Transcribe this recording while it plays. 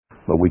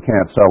but we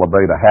can't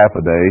celebrate a half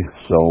a day,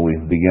 so we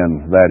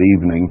begin that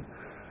evening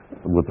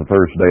with the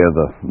first day of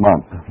the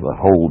month. The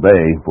whole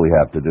day we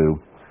have to do,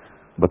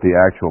 but the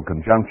actual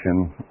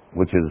conjunction,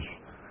 which is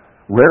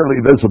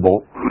rarely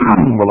visible,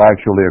 will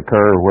actually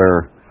occur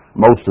where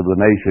most of the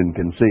nation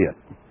can see it.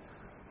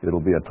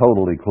 It'll be a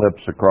total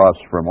eclipse across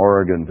from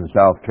Oregon to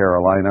South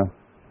Carolina,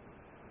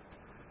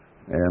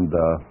 and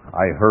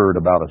I heard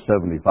about a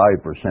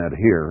 75%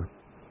 here,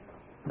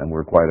 and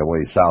we're quite a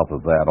way south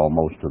of that,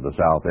 almost to the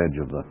south edge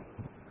of the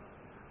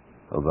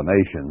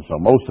nation. So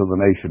most of the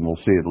nation will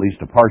see at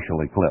least a partial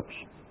eclipse.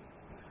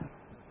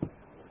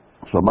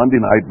 So Monday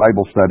night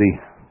Bible study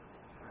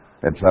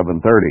at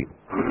 7:30.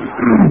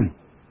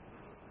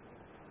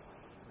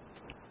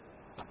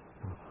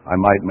 I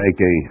might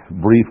make a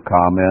brief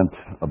comment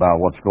about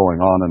what's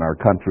going on in our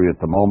country at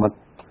the moment.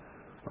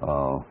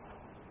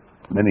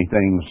 Many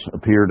things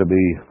appear to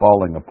be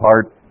falling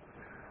apart.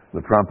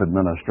 The Trump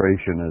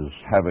administration is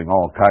having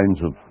all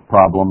kinds of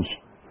problems.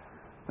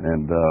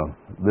 And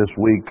this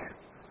week,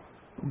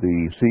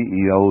 the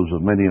CEOs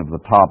of many of the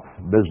top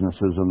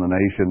businesses in the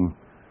nation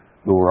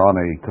who were on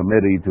a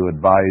committee to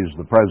advise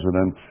the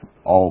president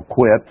all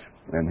quit,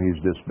 and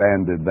he's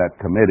disbanded that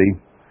committee.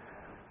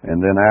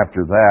 And then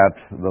after that,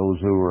 those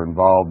who were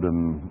involved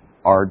in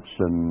arts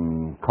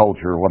and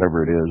culture,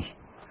 whatever it is,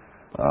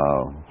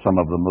 some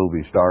of the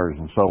movie stars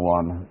and so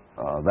on,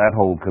 that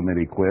whole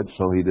committee quit,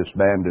 so he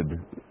disbanded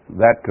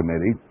that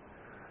committee.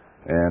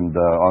 And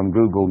on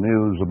Google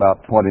News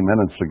about 20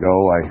 minutes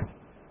ago, I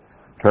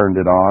turned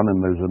it on,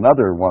 and there's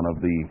another one of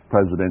the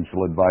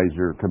presidential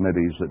advisor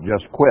committees that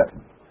just quit.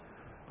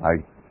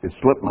 It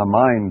slipped my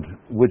mind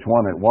which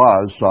one it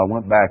was, so I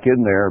went back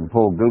in there and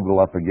pulled Google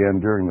up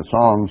again during the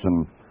songs,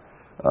 and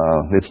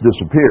it's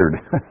disappeared.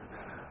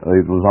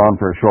 It was on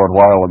for a short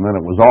while, and then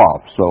it was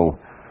off. So,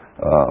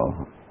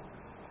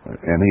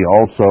 and he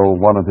also,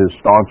 one of his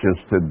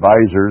staunchest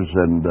advisors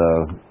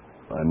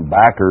and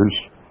backers,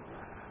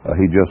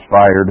 he just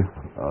fired,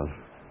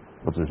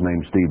 what's his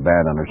name, Steve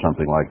Bannon or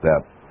something like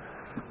that.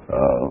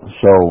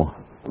 So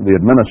the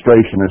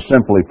administration is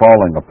simply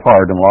falling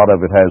apart, and a lot of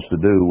it has to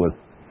do with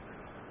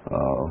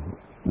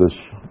this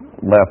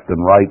left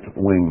and right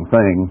wing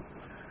thing.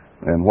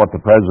 And what the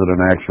president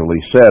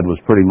actually said was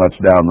pretty much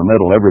down the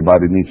middle.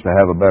 Everybody needs to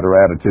have a better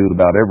attitude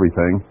about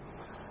everything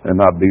and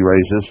not be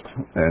racist.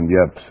 And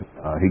yet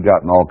he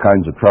got in all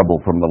kinds of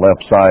trouble from the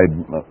left side,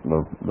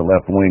 the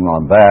left wing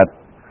on that.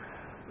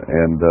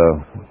 And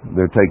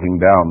they're taking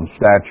down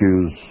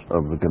statues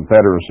of the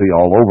Confederacy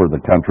all over the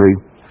country.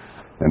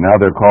 And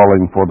now they're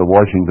calling for the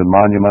Washington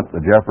Monument,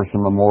 the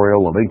Jefferson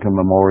Memorial, the Lincoln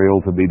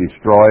Memorial to be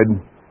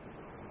destroyed,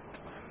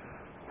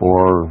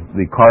 for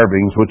the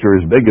carvings, which are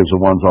as big as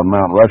the ones on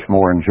Mount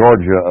Rushmore in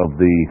Georgia, of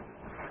the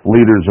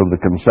leaders of the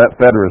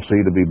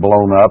Confederacy to be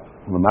blown up,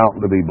 the mountain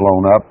to be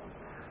blown up.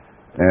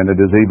 And it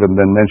has even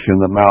been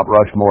mentioned that Mount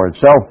Rushmore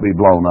itself be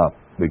blown up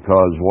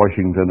because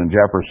Washington and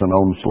Jefferson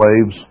owned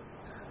slaves,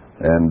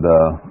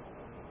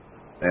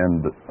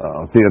 and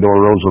Theodore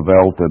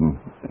Roosevelt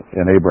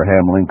and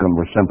Abraham Lincoln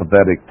were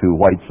sympathetic to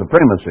white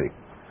supremacy.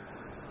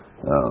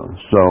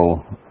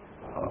 So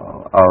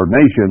our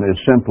nation is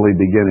simply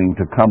beginning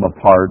to come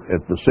apart at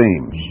the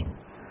seams.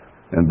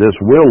 And this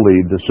will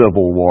lead to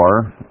civil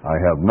war. I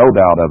have no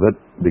doubt of it,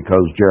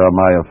 because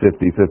Jeremiah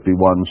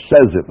 50:51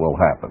 says it will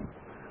happen.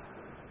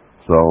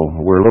 So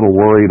we're a little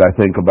worried, I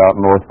think, about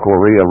North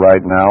Korea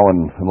right now,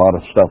 and a lot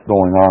of stuff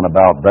going on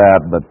about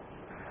that, but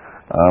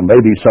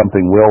maybe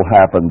something will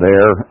happen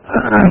there.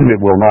 It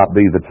will not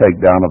be the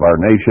takedown of our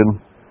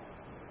nation.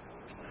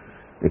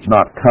 It's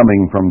not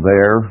coming from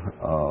there.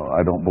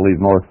 I don't believe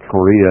North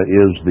Korea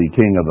is the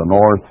king of the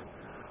north,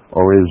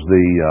 or is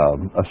the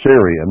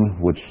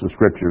Assyrian, which the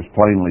scriptures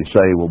plainly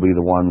say will be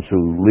the ones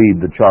who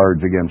lead the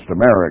charge against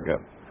America.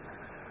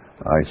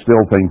 I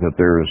still think that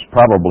there's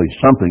probably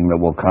something that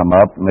will come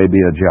up, maybe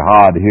a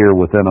jihad here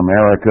within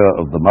America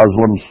of the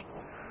Muslims,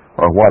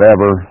 or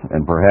whatever,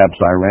 and perhaps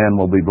Iran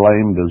will be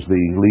blamed as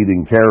the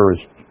leading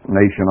terrorist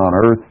nation on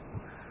earth.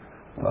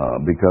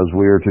 Because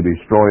we are to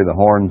destroy the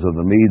horns of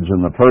the Medes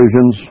and the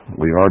Persians.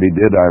 We already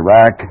did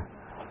Iraq.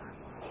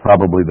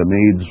 Probably the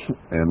Medes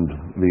and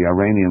the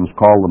Iranians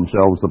call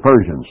themselves the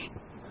Persians.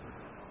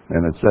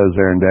 And it says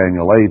there in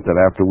Daniel 8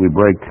 that after we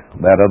break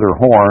that other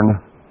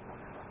horn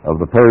of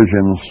the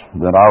Persians,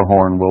 that our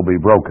horn will be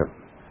broken.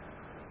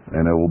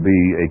 And it will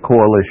be a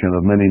coalition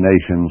of many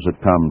nations that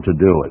come to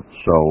do it.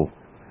 So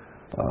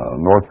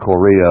North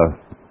Korea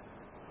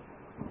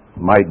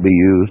might be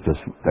used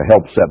to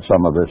help set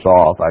some of this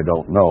off. I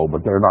don't know,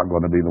 but they're not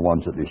going to be the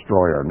ones that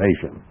destroy our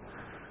nation.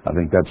 I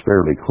think that's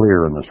fairly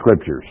clear in the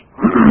scriptures.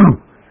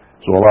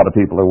 So a lot of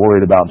people are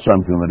worried about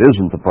something that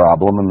isn't the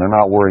problem, and they're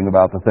not worrying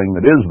about the thing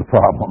that is the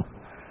problem,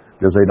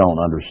 because they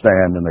don't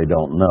understand and they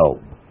don't know.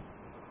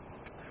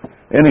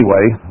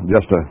 Anyway,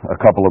 just a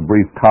couple of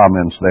brief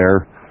comments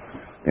there.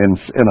 In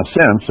a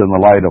sense, in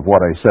the light of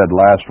what I said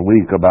last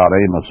week about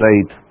Amos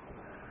 8,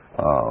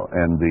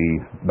 and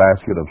the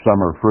basket of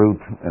summer fruit,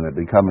 and it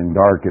becoming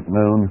dark at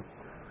noon,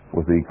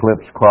 with the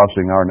eclipse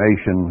crossing our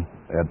nation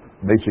at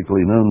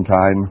basically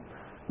noontime,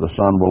 the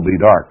sun will be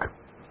dark.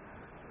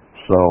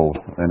 So,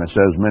 and it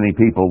says many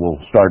people will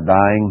start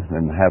dying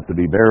and have to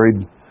be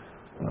buried.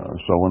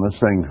 So when this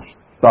thing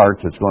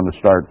starts, it's going to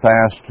start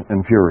fast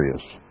and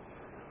furious.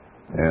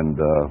 And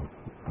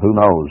who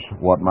knows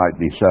what might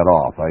be set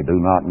off. I do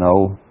not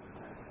know.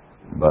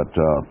 But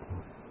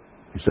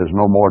he says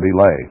no more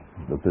delay.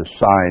 That this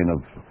sign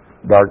of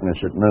darkness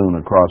at noon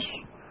across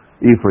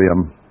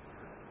Ephraim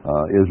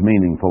is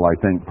meaningful, I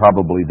think,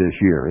 probably this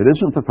year. It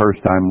isn't the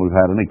first time we've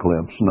had an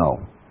eclipse,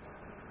 no.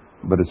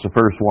 But it's the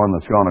first one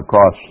that's gone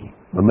across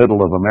the middle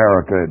of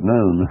America at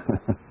noon,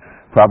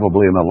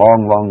 probably in a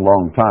long, long,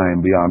 long time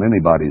beyond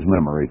anybody's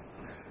memory,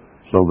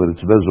 so that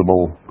it's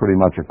visible pretty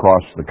much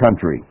across the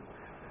country.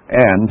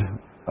 And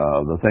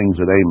the things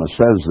that Amos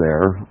says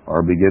there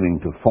are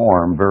beginning to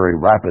form very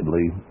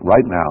rapidly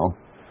right now.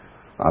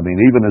 I mean,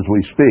 even as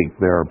we speak,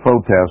 there are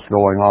protests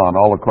going on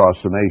all across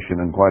the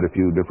nation in quite a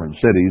few different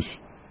cities.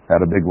 Had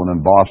a big one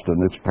in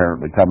Boston. It's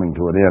apparently coming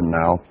to an end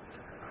now.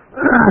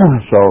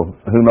 So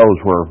who knows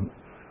where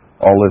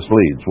all this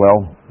leads?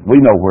 Well, we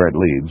know where it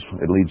leads.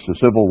 It leads to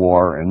civil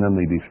war and then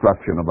the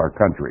destruction of our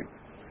country.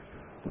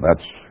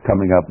 That's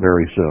coming up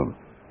very soon.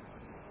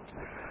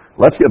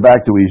 Let's get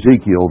back to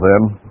Ezekiel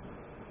then.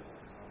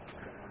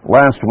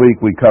 Last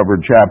week we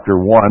covered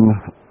chapter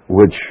 1,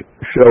 which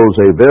shows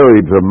a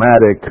very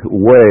dramatic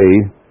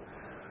way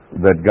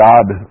that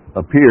God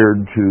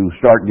appeared to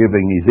start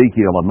giving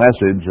Ezekiel a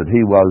message that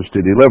he was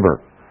to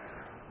deliver.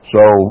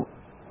 So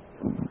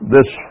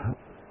this,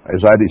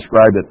 as I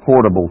describe it,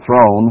 portable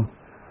throne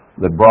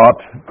that brought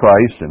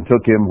Christ and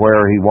took him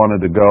where he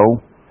wanted to go,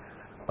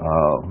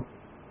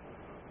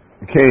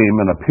 came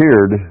and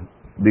appeared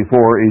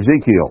before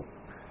Ezekiel.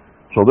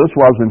 So this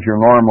wasn't your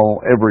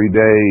normal,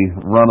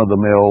 everyday,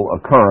 run-of-the-mill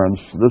occurrence.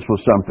 This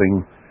was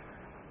something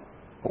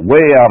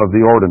way out of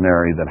the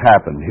ordinary that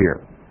happened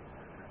here.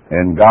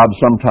 And God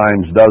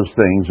sometimes does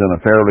things in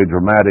a fairly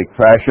dramatic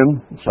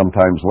fashion,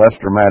 sometimes less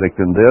dramatic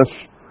than this,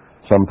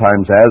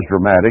 sometimes as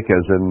dramatic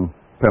as in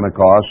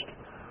Pentecost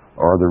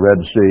or the Red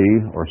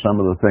Sea or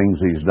some of the things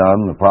he's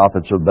done, the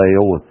prophets of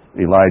Baal with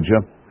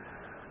Elijah,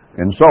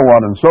 and so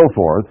on and so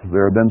forth.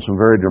 There have been some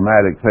very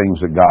dramatic things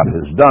that God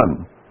has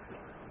done.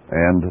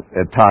 And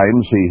at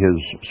times he has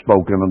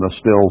spoken in a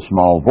still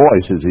small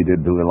voice, as he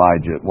did to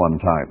Elijah at one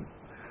time.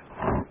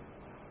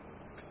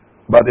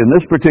 But in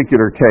this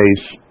particular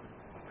case,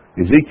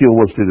 Ezekiel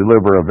was to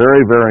deliver a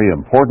very, very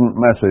important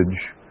message,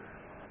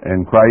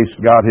 and Christ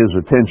got his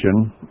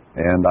attention.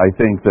 And I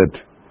think that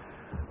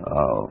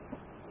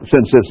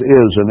since this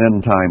is an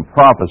end-time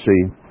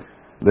prophecy,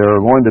 there are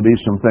going to be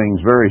some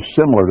things very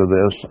similar to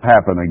this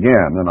happen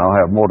again. And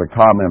I'll have more to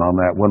comment on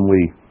that when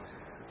we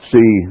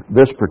see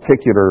this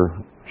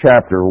particular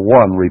chapter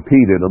 1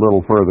 repeated a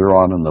little further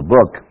on in the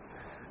book,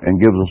 and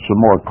gives us some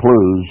more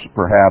clues,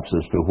 perhaps,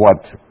 as to what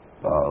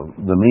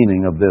the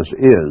meaning of this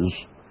is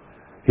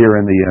here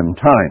in the end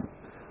time.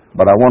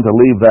 But I want to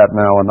leave that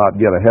now and not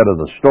get ahead of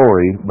the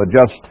story, but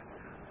just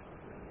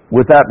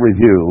with that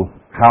review,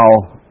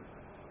 how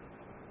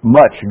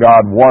much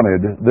God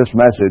wanted this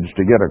message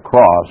to get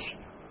across,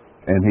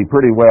 and he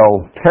pretty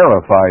well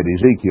terrified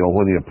Ezekiel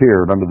when he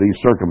appeared under these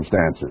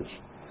circumstances.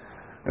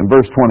 In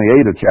verse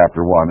 28 of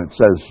chapter 1, it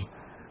says,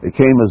 "It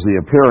came as the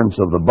appearance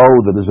of the bow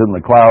that is in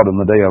the cloud in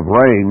the day of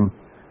rain,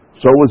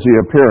 so was the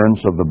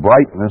appearance of the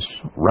brightness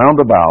round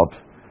about.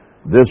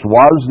 This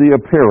was the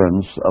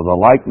appearance of the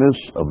likeness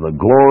of the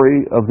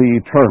glory of the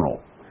eternal."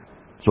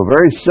 So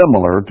very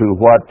similar to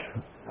what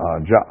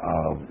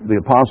the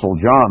Apostle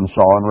John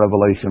saw in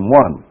Revelation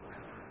 1,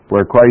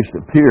 where Christ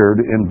appeared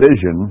in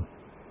vision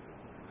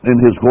in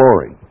his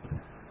glory.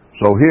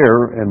 So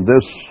here, in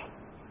this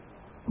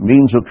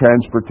means of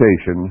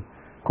transportation,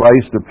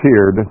 Christ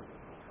appeared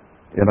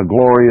in a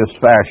glorious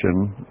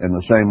fashion in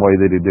the same way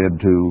that he did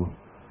to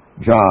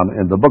John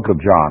in the book of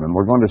John. And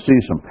we're going to see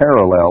some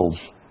parallels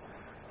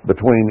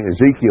between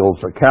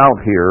Ezekiel's account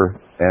here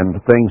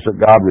and things that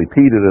God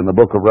repeated in the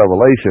book of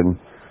Revelation,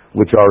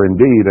 which are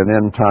indeed an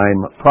end-time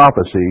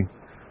prophecy,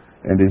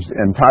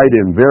 and tied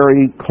in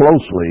very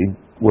closely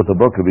with the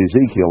book of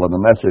Ezekiel and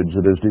the message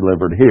that is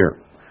delivered here.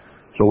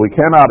 So we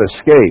cannot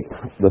escape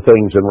the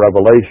things in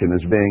Revelation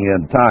as being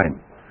end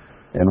time.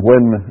 And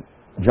when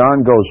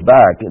John goes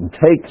back and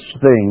takes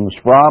things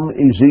from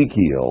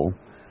Ezekiel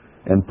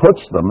and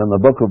puts them in the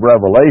book of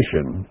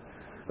Revelation,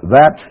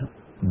 that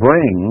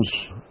brings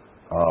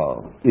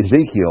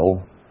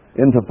Ezekiel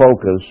into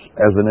focus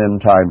as an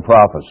end-time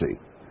prophecy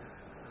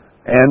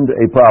and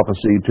a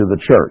prophecy to the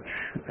church.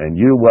 And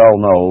you well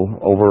know,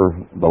 over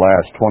the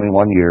last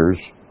 21 years,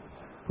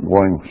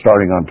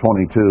 starting on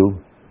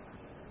 22,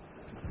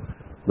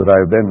 that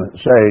I've been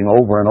saying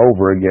over and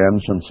over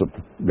again since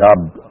God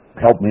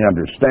helped me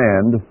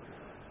understand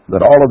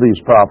that all of these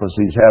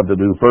prophecies have to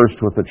do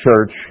first with the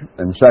church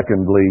and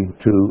secondly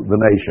to the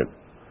nation.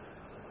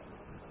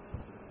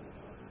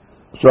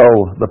 So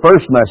the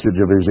first message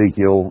of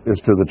Ezekiel is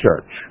to the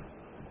church.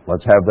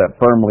 Let's have that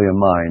firmly in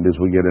mind as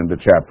we get into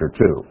chapter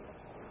 2.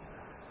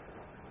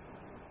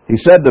 He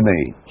said to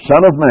me,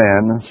 "Son of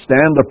man,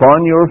 stand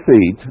upon your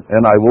feet,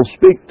 and I will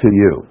speak to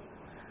you.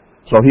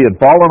 So he had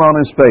fallen on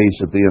his face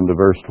at the end of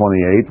verse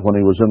 28 when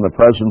he was in the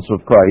presence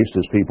of Christ,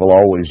 as people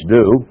always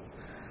do.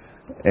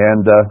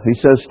 And he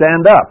says,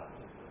 stand up.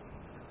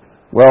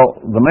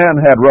 Well, the man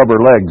had rubber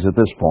legs at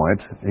this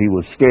point. He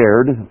was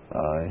scared.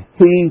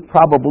 He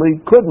probably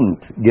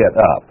couldn't get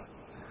up.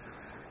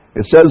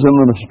 It says, and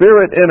when the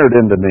Spirit entered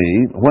into me,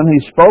 when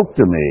he spoke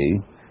to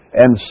me,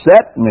 and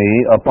set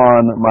me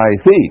upon my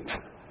feet,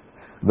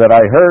 that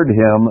I heard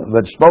him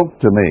that spoke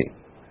to me.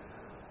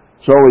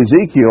 So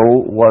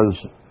Ezekiel was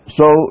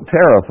so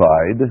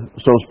terrified,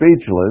 so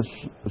speechless,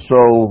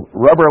 so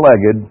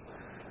rubber-legged,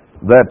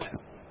 that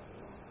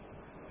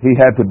he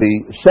had to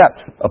be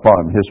set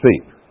upon his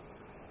feet.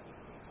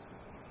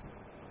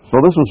 So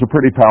this was a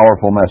pretty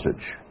powerful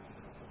message.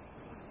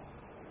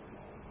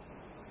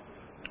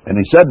 And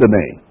he said to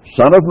me,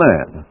 Son of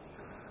man,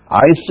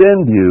 I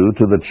send you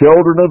to the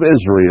children of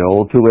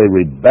Israel, to a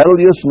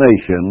rebellious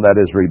nation that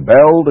has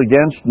rebelled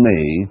against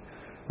me.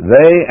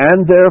 They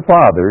and their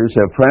fathers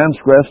have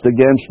transgressed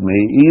against me,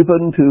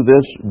 even to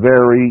this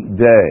very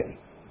day.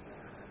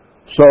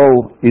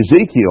 So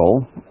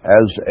Ezekiel,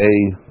 as a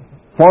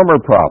former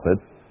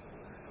prophet,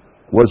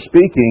 was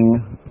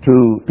speaking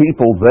to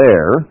people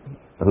there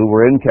who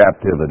were in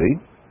captivity,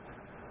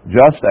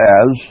 just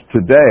as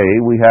today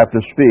we have to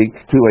speak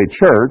to a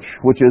church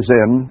which is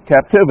in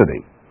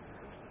captivity.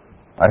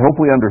 I hope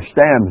we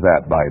understand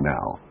that by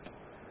now.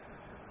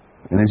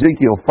 In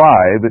Ezekiel 5,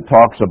 it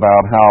talks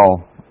about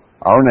how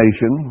our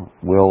nation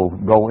will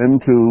go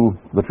into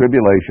the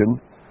tribulation,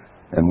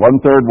 and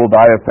 1/3 will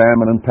die of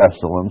famine and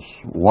pestilence,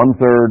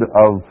 1/3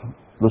 of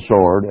the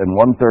sword, and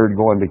 1/3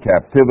 go into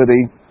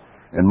captivity,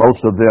 and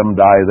most of them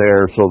die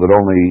there so that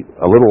only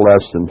a little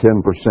less than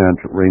 10%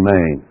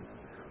 remain.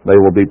 They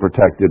will be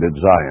protected at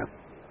Zion.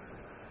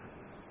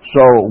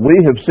 So we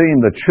have seen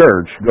the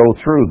church go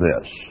through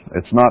this.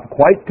 It's not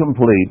quite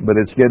complete, but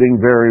it's getting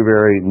very,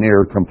 very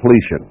near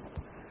completion,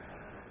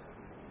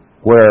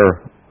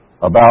 where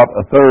about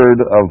 1/3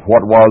 of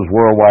what was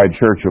worldwide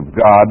Church of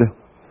God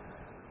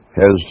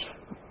has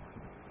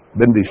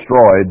been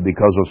destroyed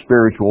because of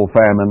spiritual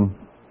famine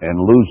and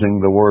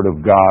losing the Word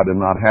of God and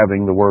not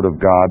having the Word of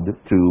God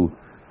to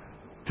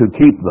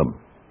keep them.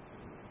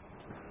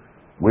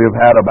 We have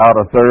had about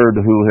 1/3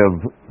 who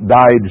have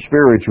died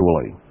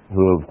spiritually,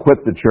 who have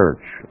quit the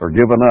church or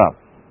given up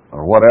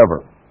or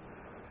whatever.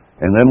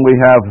 And then we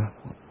have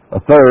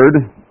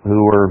 1/3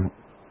 who are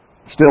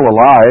still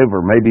alive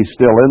or maybe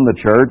still in the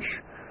church,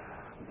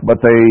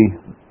 but they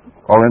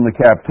are in the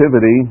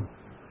captivity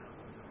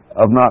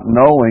of not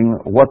knowing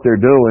what they're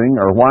doing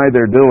or why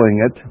they're doing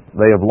it.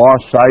 They have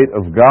lost sight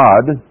of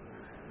God.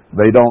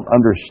 They don't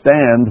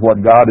understand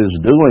what God is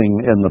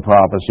doing in the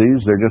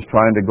prophecies. They're just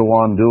trying to go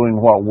on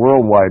doing what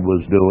worldwide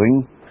was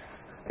doing.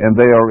 And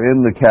they are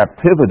in the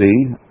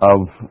captivity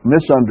of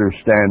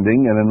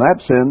misunderstanding, and in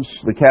that sense,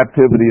 the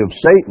captivity of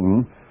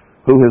Satan,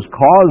 who has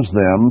caused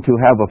them to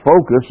have a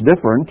focus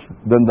different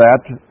than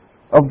that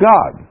of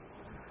God.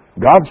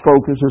 God's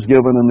focus is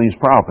given in these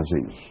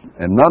prophecies,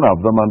 and none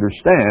of them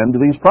understand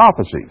these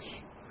prophecies.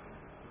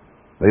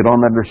 They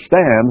don't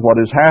understand what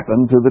has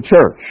happened to the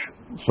church.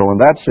 So in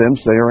that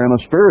sense, they are in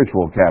a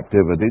spiritual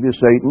captivity to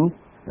Satan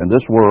and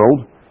this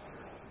world,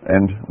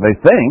 and they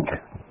think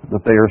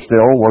that they are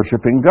still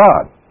worshiping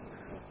God.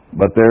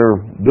 But they're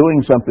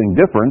doing something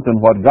different than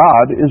what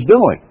God is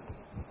doing.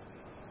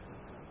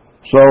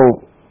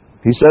 So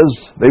he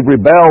says they've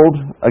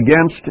rebelled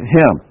against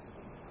him,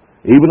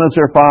 even as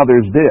their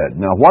fathers did.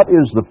 Now, what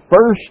is the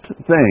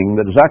first thing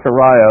that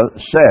Zechariah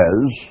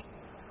says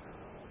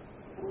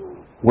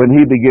when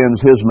he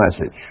begins his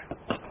message?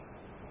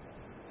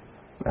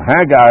 Now,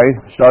 Haggai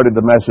started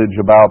the message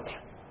about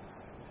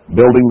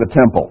building the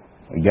temple,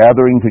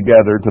 gathering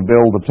together to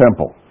build the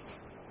temple.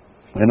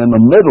 And in the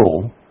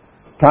middle,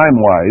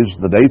 time-wise,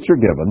 the dates are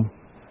given,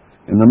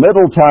 in the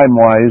middle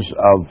time-wise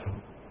of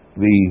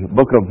the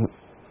book of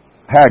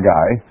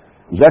Haggai,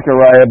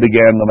 Zechariah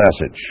began the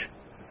message.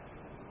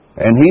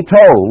 And he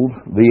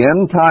told the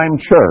end-time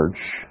church,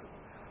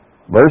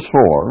 verse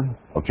 4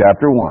 of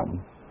chapter 1,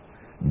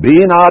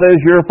 Be not as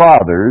your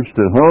fathers,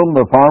 to whom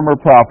the former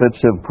prophets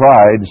have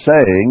cried,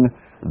 saying,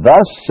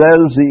 Thus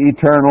says the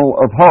Eternal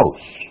of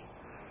hosts,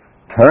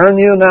 Turn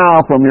you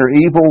now from your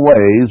evil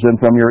ways and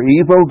from your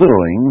evil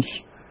doings.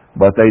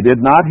 But they did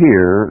not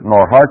hear,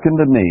 nor hearken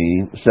to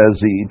me, says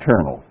the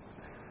Eternal.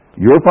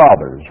 Your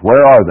fathers,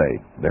 where are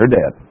they? They're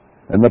dead.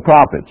 And the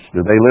prophets,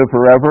 do they live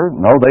forever?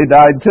 No, they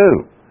died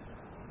too.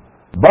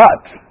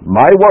 But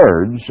my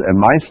words and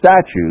my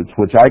statutes,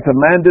 which I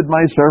commanded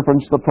my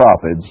servants the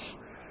prophets,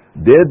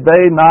 did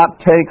they not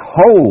take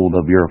hold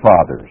of your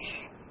fathers?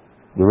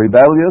 The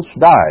rebellious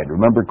died.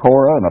 Remember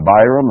Korah and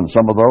Abiram and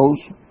some of those?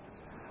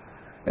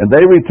 And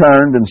they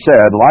returned and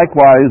said,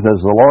 Likewise,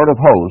 as the Lord of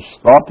hosts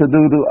thought to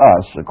do to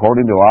us,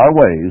 according to our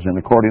ways and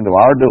according to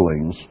our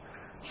doings,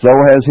 so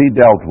has he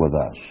dealt with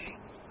us.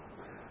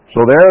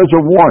 So there is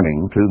a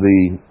warning to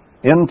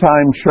the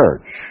end-time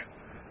church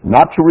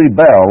not to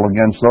rebel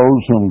against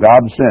those whom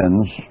God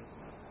sends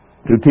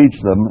to teach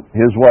them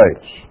his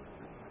ways.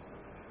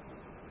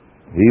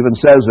 He even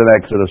says in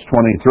Exodus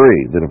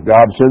 23 that if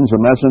God sends a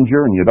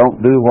messenger and you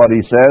don't do what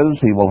he says,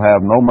 he will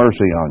have no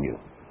mercy on you.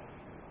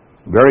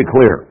 Very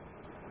clear.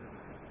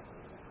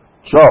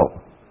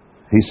 So,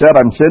 he said,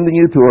 I'm sending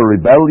you to a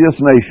rebellious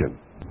nation.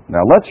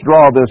 Now let's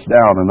draw this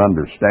down and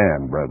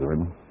understand,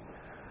 brethren.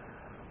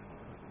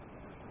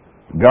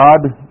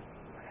 God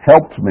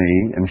helped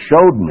me and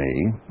showed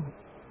me,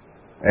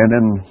 and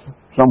in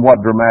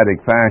somewhat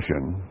dramatic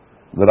fashion,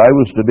 that I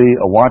was to be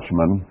a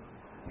watchman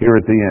here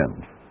at the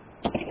end.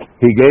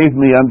 He gave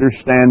me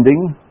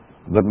understanding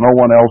that no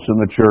one else in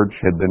the church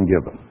had been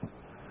given.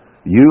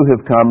 You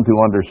have come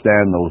to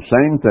understand those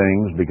same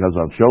things because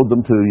I've showed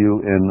them to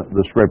you in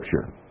the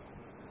Scripture.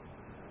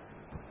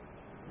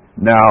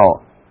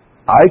 Now,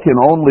 I can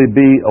only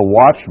be a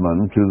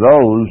watchman to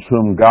those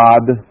whom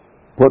God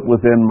put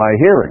within my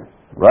hearing,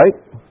 right?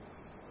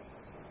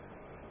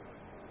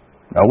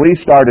 Now, we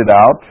started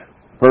out,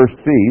 first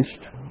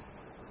feast,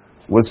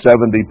 with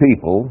 70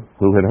 people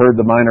who had heard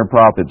the Minor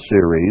Prophets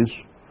series,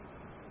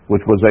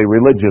 which was a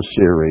religious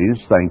series,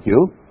 thank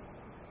you.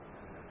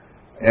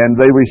 And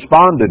they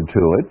responded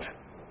to it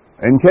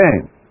and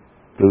came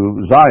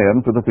to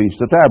Zion for the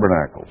Feast of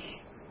Tabernacles.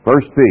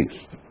 First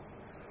feast.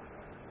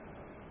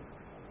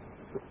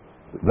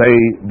 They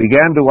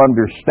began to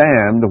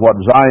understand what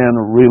Zion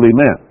really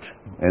meant,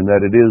 and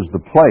that it is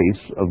the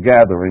place of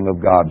gathering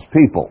of God's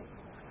people.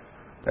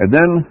 And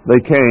then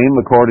they came,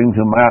 according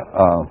to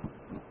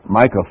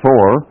Micah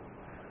 4,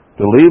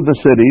 to leave the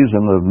cities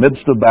in the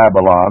midst of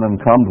Babylon and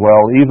come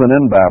dwell even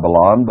in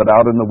Babylon, but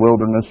out in the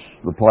wilderness,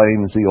 the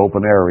plains, the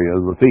open area,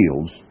 the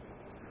fields.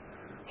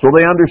 So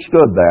they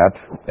understood that,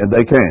 and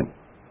they came.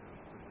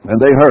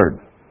 And they heard.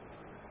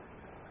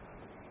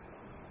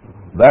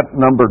 That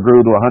number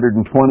grew to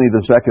 120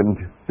 the second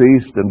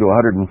feast, and to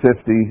 150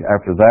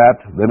 after that.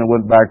 Then it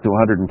went back to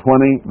 120,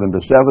 then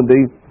to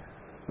 70,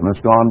 and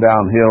it's gone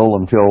downhill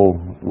until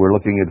we're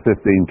looking at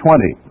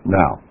 1520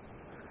 now.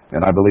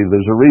 And I believe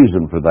there's a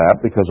reason for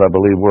that, because I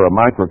believe we're a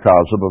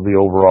microcosm of the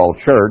overall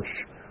church,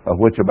 of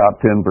which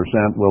about 10%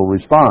 will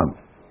respond.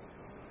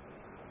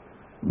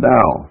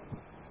 Now,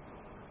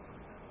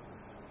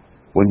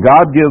 when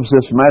God gives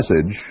this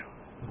message,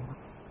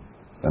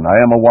 and I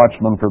am a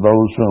watchman for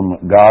those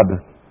whom God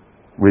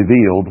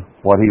revealed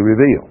what he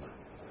revealed.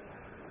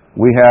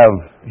 We have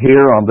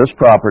here on this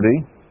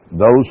property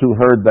those who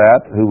heard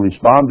that, who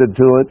responded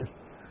to it,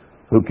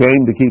 who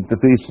came to keep the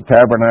Feast of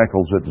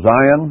Tabernacles at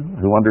Zion,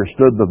 who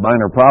understood the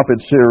Minor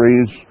Prophets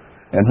series,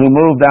 and who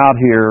moved out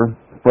here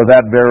for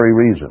that very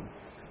reason.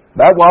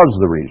 That was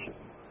the reason.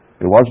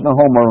 It wasn't a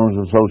homeowners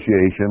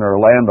association or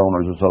a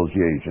landowners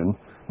association.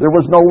 There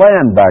was no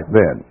land back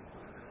then.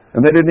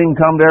 And they didn't even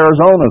come to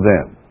Arizona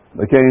then.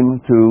 They came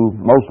to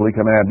mostly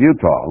Kanab,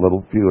 Utah, a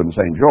little few in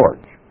St.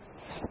 George.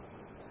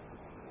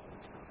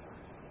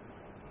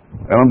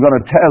 And I'm going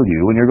to tell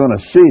you, and you're going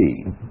to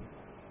see,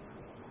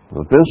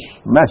 that this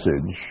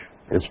message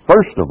is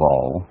first of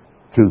all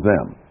to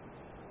them.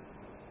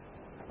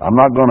 I'm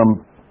not going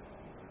to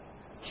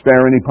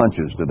spare any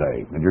punches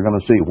today, and you're going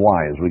to see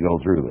why as we go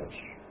through this.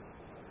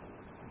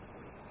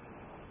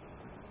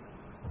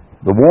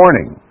 The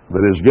warning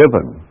that is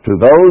given to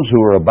those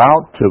who are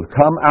about to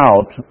come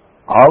out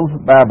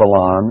of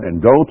Babylon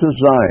and go to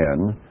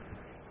Zion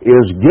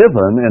is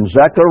given in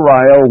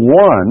Zechariah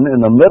 1 in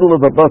the middle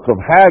of the book of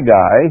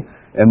Haggai.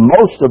 And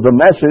most of the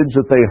message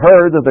that they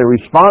heard, that they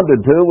responded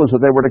to, was that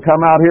they were to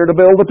come out here to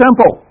build the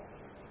temple.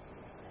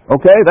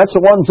 Okay, that's the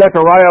one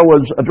Zechariah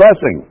was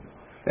addressing.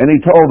 And he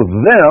told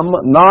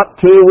them not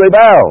to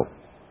rebel.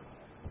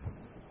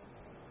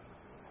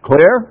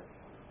 Clear?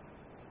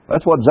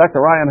 That's what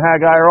Zechariah and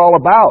Haggai are all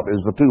about,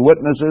 is the two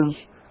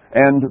witnesses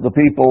and the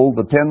people,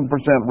 the 10%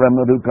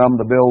 remnant who come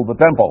to build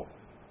the temple.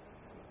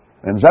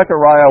 And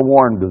Zechariah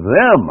warned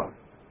them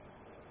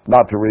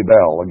not to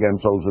rebel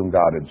against those whom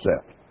God had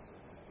sent.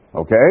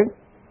 Okay?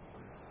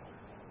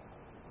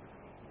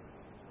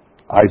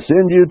 I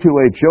send you to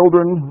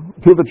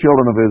the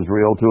children of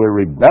Israel, to a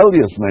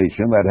rebellious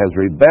nation that has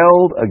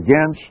rebelled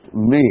against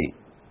me.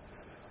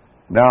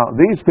 Now,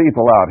 these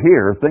people out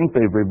here think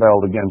they've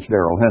rebelled against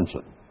Darryl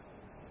Henson,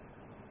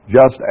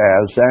 just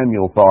as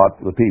Samuel thought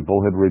the people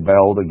had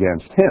rebelled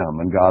against him,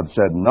 and God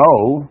said,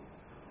 no,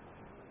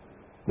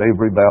 they've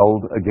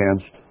rebelled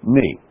against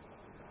me.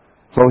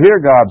 So here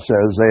God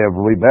says they have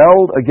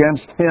rebelled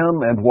against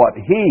him and what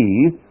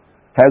he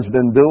has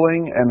been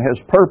doing and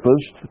has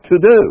purposed to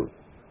do.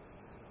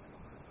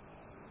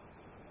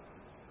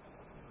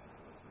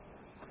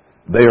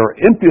 They are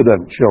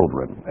impudent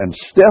children and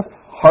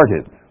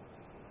stiff-hearted.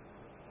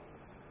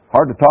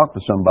 Hard to talk to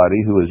somebody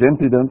who is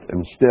impudent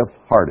and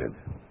stiff-hearted.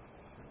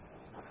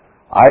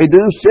 I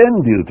do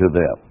send you to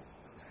them,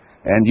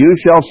 and you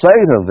shall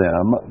say to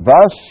them,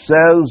 thus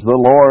says the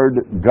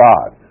Lord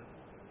God.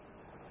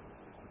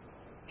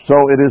 So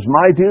it is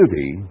my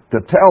duty to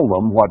tell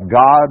them what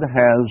God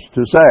has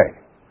to say.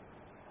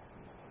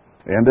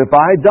 And if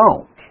I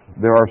don't,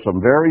 there are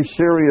some very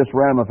serious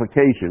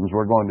ramifications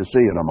we're going to see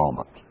in a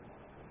moment.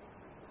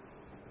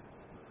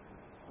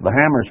 The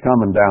hammer's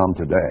coming down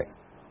today.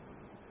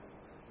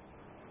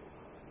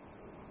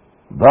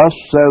 Thus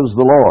says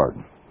the Lord.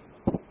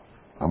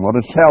 I'm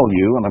going to tell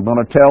you, and I'm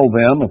going to tell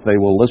them if they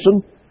will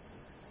listen.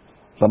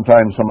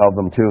 Sometimes some of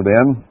them tune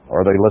in,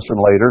 or they listen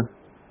later.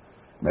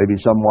 Maybe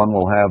someone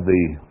will have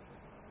the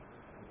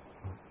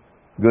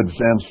good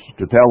sense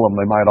to tell them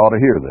they might ought to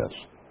hear this,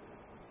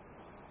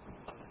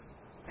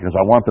 because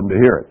I want them to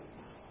hear it.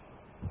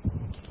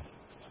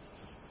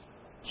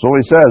 So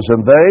he says,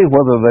 and they,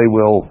 whether they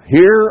will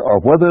hear or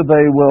whether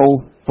they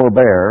will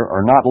forbear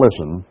or not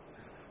listen,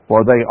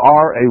 for they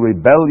are a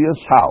rebellious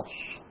house,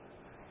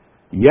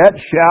 yet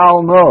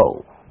shall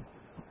know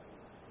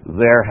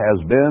there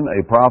has been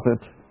a prophet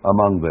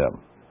among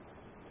them.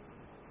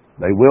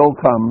 They will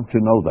come to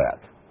know that.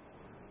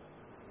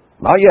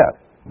 Not yet.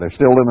 They're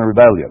still in the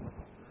rebellion.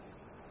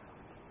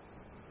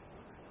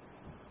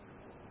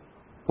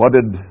 What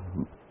did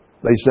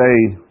they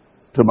say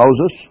to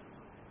Moses?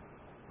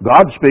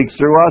 God speaks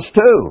through us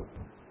too.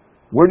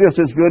 We're just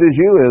as good as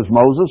you is,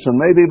 Moses, and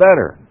maybe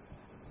better.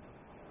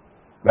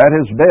 That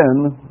has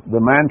been the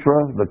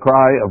mantra, the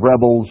cry of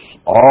rebels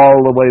all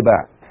the way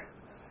back.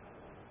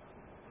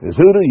 Is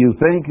who do you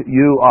think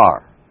you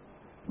are?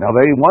 Now,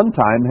 they one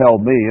time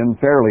held me in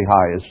fairly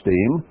high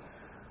esteem.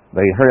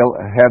 They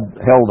had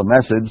held a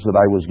message that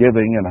I was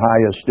giving in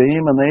high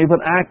esteem, and they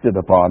even acted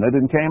upon it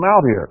and came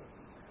out here.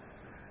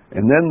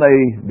 And then they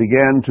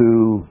began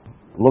to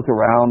look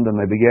around and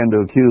they began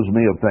to accuse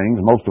me of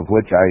things, most of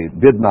which I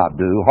did not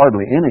do,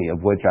 hardly any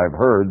of which I've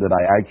heard that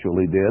I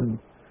actually did.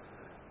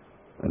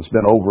 It's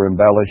been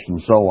over-embellished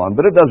and so on,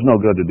 but it does no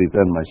good to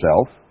defend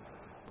myself.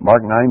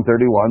 Mark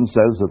 9:31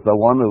 says that the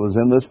one who was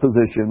in this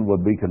position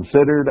would be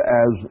considered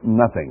as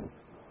nothing,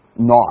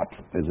 naught,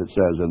 as it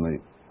says in the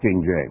King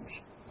James.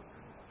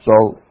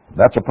 So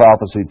that's a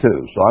prophecy too,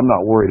 so I'm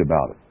not worried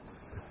about it.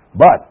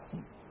 But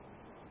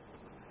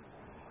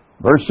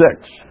verse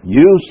 6,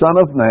 you son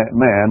of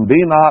man, be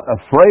not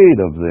afraid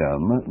of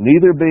them,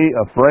 neither be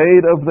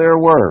afraid of their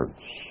words.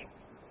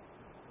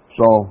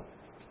 So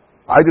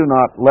I do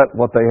not let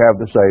what they have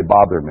to say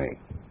bother me,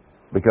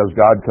 because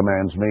God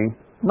commands me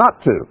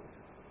not to.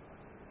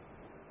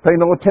 Pay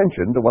no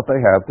attention to what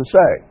they have to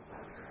say.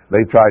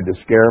 They've tried to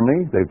scare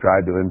me. They've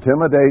tried to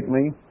intimidate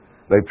me.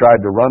 They've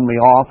tried to run me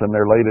off in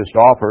their latest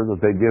offer that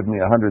they'd give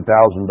me $100,000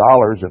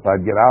 if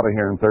I'd get out of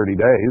here in 30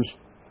 days.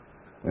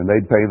 And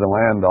they'd pay the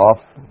land off.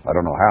 I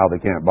don't know how.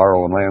 They can't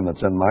borrow land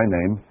that's in my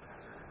name.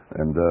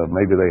 And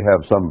maybe they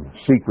have some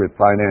secret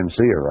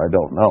financier. I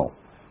don't know.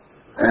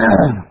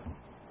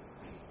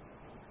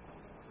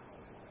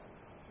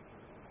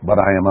 But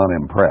I am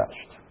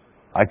unimpressed.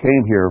 I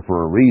came here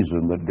for a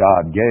reason that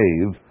God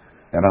gave,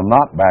 and I'm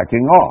not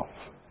backing off.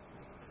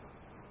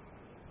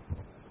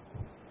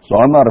 So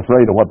I'm not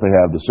afraid of what they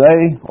have to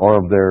say, or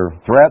of their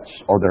threats,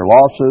 or their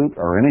lawsuit,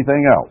 or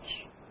anything else.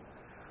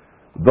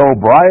 Though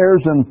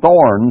briars and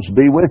thorns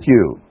be with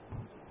you.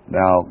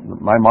 Now,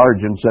 my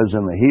margin says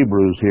in the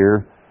Hebrews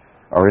here,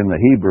 or in the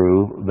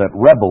Hebrew, that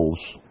rebels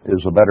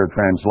is a better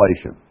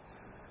translation.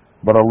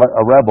 But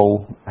a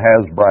rebel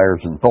has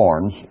briars and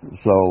thorns,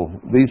 so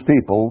these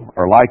people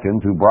are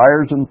likened to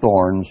briars and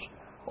thorns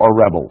or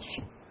rebels.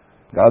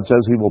 God says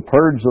He will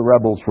purge the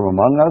rebels from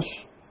among us.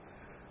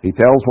 He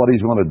tells what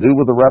He's going to do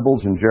with the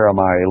rebels in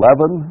Jeremiah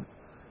 11,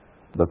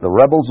 that the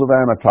rebels of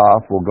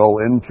Anathoth will go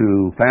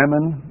into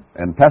famine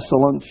and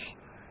pestilence,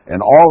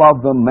 and all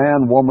of them,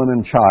 man, woman,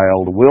 and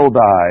child, will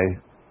die,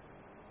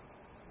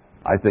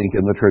 I think,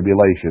 in the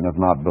tribulation, if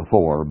not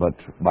before, but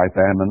by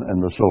famine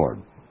and the sword.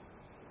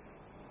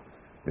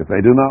 If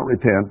they do not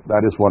repent,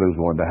 that is what is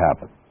going to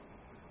happen.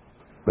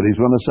 But He's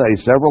going to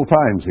say several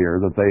times here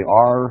that they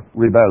are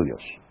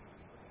rebellious.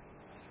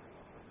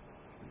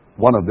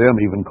 One of them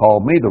even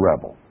called me the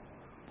rebel.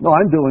 No,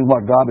 I'm doing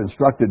what God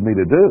instructed me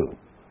to do.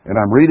 And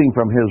I'm reading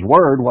from His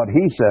Word what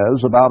He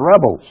says about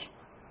rebels.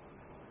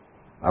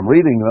 I'm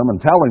reading them and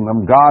telling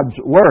them God's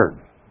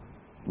Word.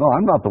 No,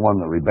 I'm not the one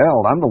that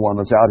rebelled. I'm the one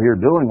that's out here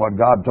doing what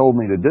God told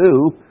me to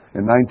do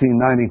in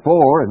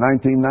 1994 and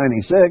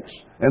 1996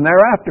 and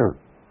thereafter.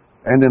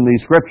 And in these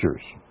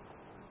Scriptures.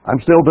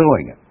 I'm still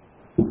doing it.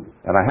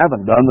 And I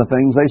haven't done the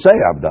things they say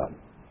I've done.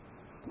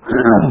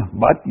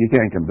 But you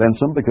can't convince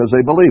them because they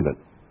believe it.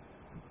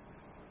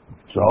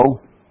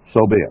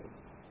 So be it.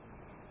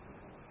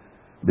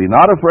 Be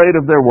not afraid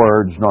of their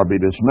words, nor be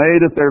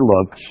dismayed at their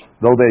looks,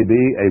 though they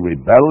be a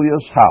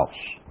rebellious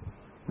house.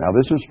 Now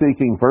this is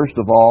speaking first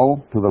of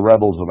all to the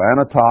rebels of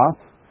Anathoth.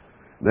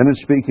 Then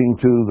it's speaking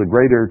to the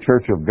greater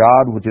church of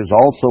God, which is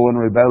also in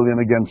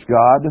rebellion against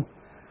God.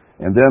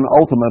 And then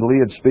ultimately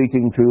it's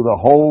speaking to the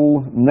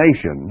whole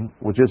nation,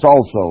 which is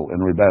also in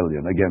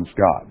rebellion against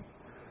God.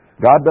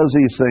 God does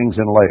these things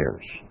in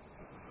layers.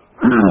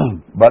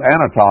 But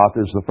Anathoth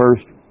is the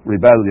first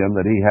rebellion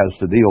that He has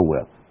to deal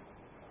with.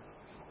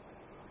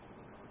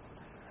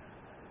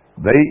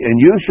 And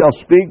you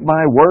shall speak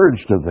my words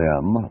to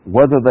them,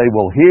 whether they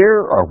will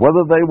hear or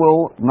whether they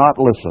will not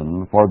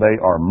listen, for they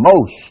are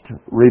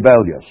most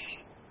rebellious.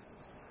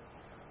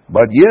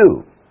 But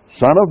you,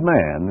 Son of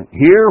man,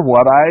 hear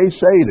what I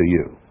say to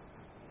you.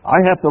 I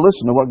have to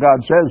listen to what God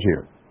says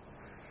here.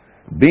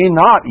 Be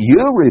not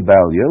you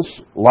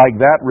rebellious, like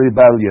that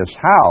rebellious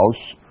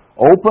house.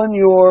 Open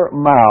your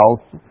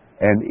mouth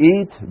and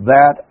eat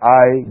that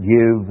I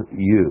give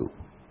you.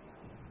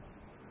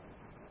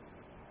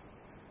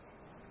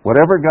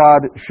 Whatever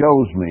God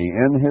shows me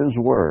in His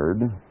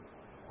Word,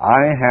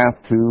 I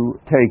have to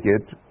take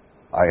it,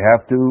 I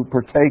have to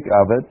partake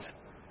of it,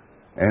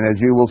 and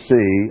as you will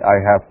see, I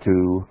have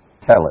to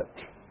tell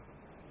it.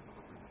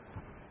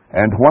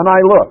 And when I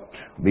looked,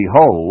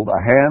 behold,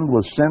 a hand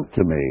was sent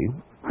to me,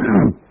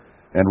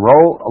 and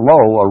lo,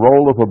 a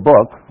roll of a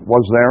book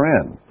was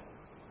therein.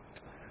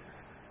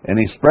 And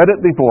He spread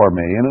it before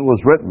me, and it was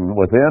written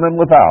within and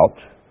without,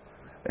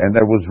 and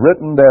there was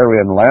written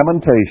therein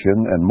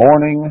lamentation and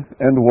mourning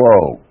and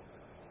woe.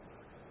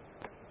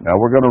 Now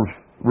we're going to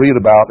read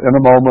about, in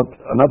a moment,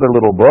 another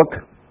little book.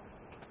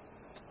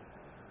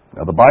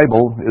 Now the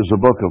Bible is the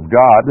book of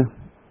God,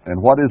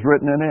 and what is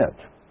written in it?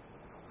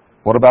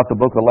 What about the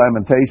book of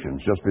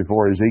Lamentations, just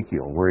before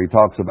Ezekiel, where he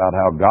talks about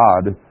how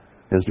God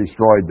has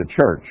destroyed the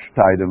church,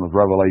 tied in with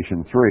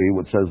Revelation 3,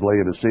 which says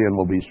Laodicea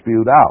will be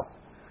spewed out.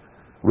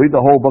 Read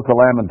the whole book of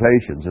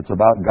Lamentations. It's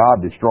about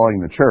God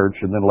destroying the church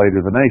and then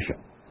later the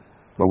nation.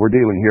 But we're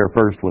dealing here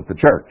first with the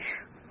church.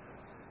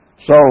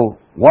 So,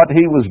 what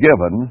he was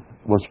given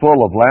was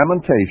full of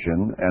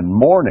lamentation and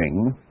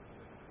mourning.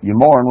 You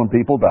mourn when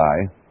people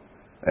die.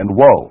 And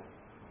woe.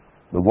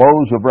 The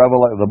woes of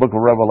the book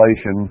of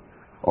Revelation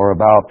are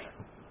about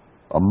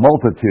a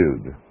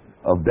multitude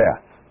of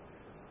death.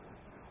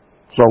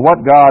 So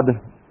what God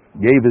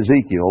gave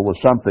Ezekiel was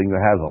something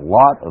that has a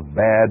lot of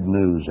bad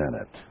news in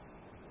it.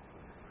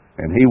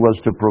 And he was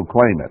to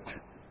proclaim it.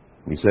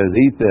 He says,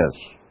 eat this.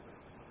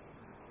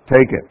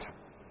 Take it.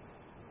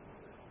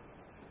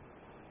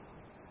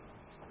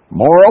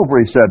 Moreover,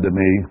 he said to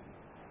me,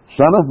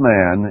 Son of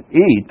man,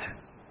 eat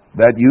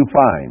that you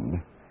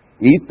find.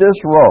 Eat this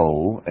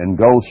roll and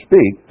go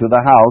speak to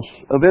the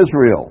house of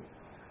Israel.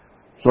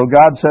 So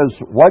God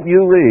says, what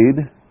you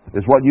read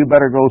is what you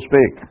better go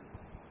speak.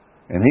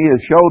 And he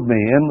has showed me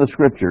in the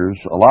Scriptures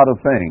a lot of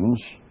things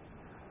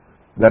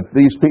that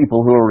these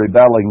people who are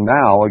rebelling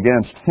now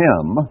against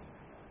him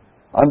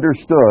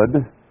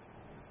understood,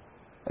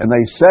 and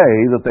they say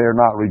that they are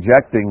not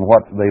rejecting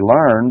what they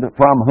learned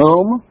from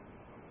whom?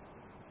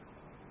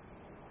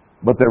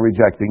 But they're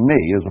rejecting me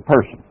as a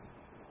person.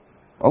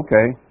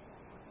 Okay,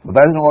 but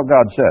that isn't what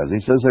God says.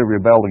 He says they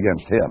rebelled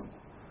against him.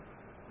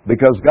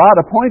 Because God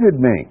appointed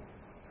me.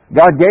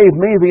 God gave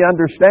me the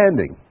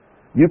understanding.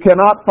 You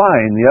cannot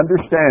find the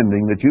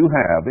understanding that you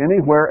have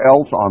anywhere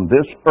else on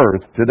this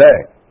earth today.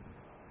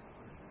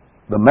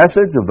 The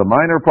message of the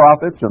minor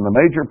prophets and the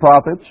major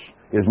prophets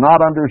is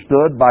not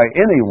understood by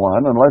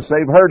anyone unless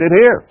they've heard it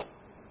here.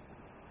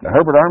 Now,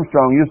 Herbert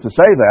Armstrong used to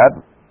say that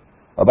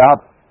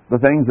about the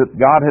things that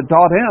God had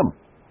taught him.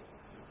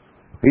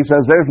 He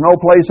says there's no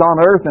place on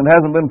earth and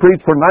hasn't been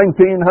preached for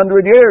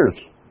 1900 years.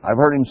 I've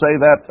heard him say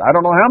that I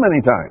don't know how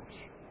many times.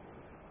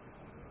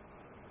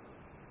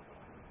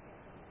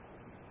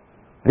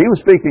 He was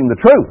speaking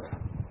the truth.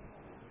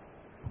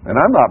 And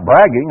I'm not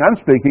bragging, I'm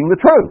speaking the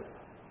truth.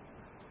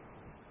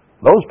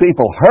 Those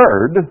people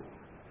heard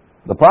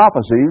the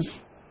prophecies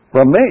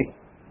from me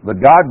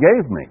that God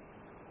gave me.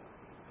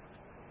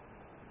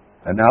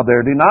 And now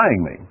they're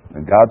denying me.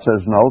 And God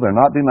says, no, they're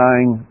not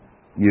denying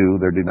you,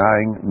 they're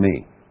denying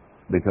me.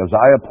 Because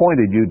I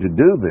appointed you to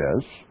do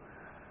this,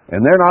 and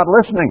they're not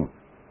listening.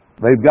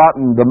 They've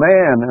gotten the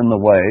man in the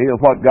way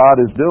of what God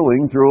is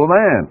doing through a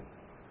man.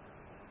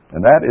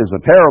 And that is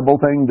a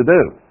terrible thing to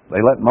do. They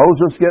let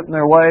Moses get in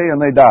their way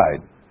and they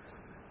died.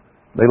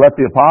 They let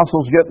the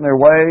apostles get in their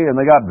way and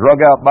they got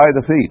drug out by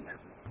the feet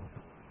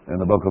in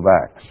the book of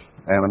Acts,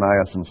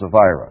 Ananias and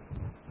Sapphira.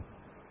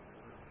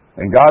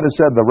 And God has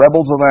said the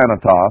rebels of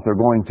Anatoth are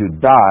going to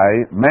die,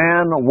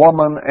 man,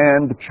 woman,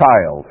 and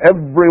child,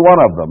 every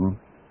one of them,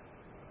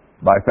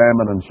 by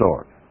famine and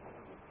sword.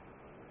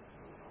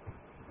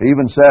 He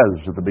even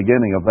says at the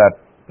beginning of that,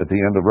 at the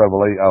end of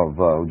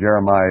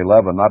Jeremiah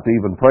 11, not to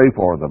even pray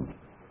for them,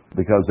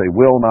 because they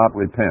will not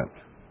repent.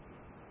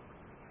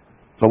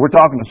 So we're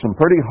talking to some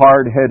pretty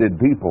hard-headed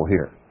people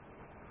here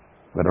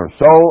that are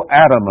so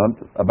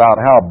adamant about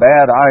how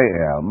bad I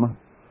am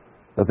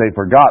that they've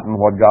forgotten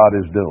what God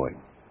is doing.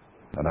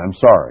 And I'm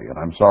sorry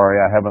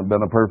I haven't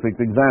been a perfect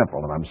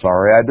example, and I'm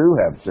sorry I do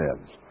have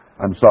sins.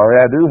 I'm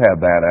sorry I do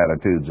have bad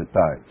attitudes at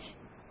times.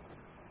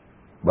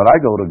 But I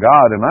go to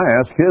God and I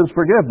ask His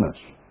forgiveness.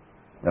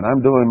 And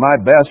I'm doing my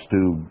best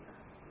to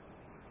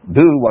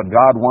do what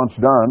God wants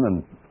done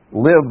and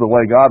live the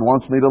way God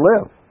wants me to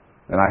live.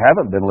 And I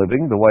haven't been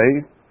living the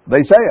way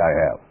they say I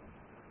have.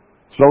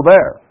 So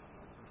there.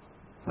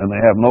 And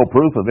they have no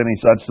proof of any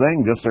such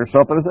thing, just their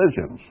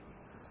suppositions.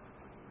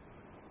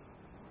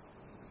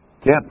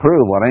 Can't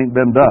prove what ain't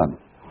been done.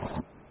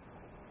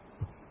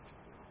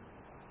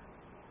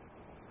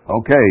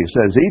 Okay, he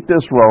says, eat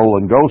this roll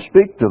and go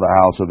speak to the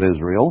house of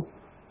Israel.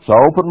 So I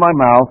opened my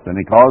mouth, and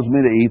he caused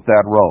me to eat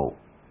that roll.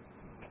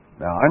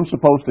 Now, I'm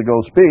supposed to go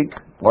speak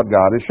what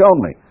God has shown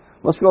me.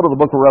 Let's go to the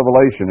book of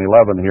Revelation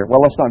 11 here.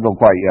 Well, let's not go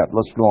quite yet.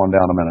 Let's go on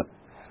down a minute.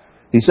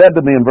 He said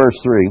to me in verse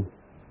 3,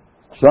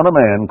 Son of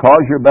man,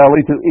 cause your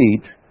belly to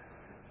eat,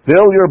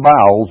 fill your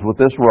bowels with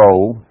this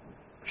roll,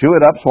 chew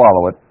it up,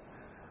 swallow it,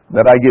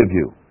 that I give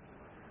you.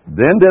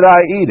 Then did I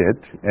eat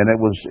it, and it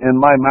was in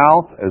my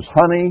mouth as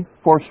honey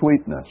for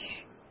sweetness.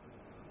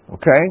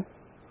 Okay?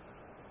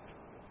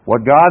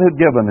 What God had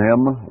given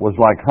him was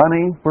like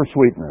honey for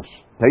sweetness.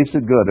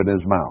 Tasted good in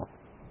his mouth.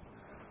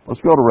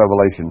 Let's go to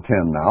Revelation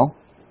 10 now.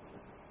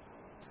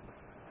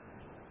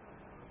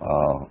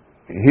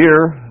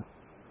 Here,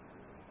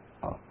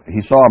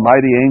 he saw a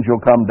mighty angel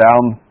come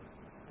down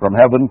from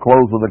heaven,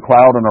 clothed with a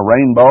cloud and a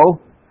rainbow.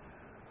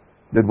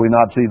 Did we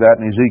not see that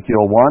in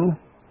Ezekiel 1?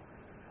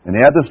 And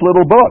he had this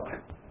little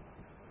book.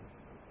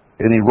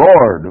 And he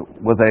roared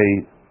with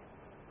a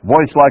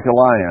voice like a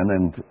lion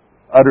and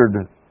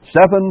uttered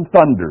 7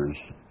 thunders,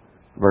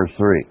 verse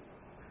 3.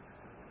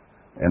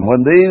 And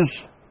when these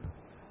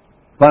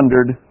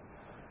thundered,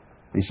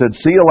 he said,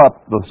 seal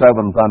up the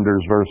 7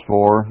 thunders, verse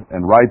 4,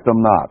 and write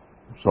them not.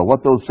 So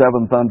what those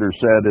 7 thunders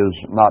said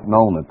is not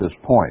known at this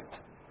point.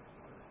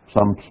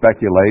 Some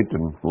speculate,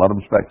 and let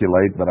them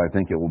speculate, but I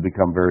think it will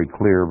become very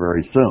clear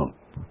very soon.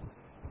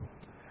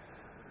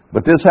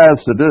 But this has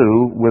to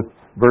do with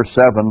verse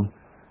 7,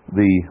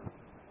 the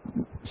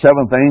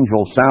 7th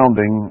angel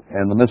sounding,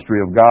 and the mystery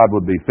of God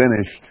would be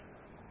finished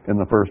in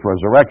the first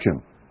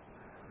resurrection.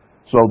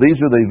 So these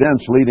are the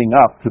events leading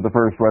up to the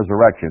first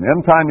resurrection.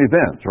 End-time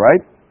events,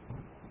 right?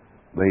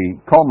 They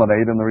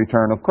culminate in the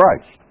return of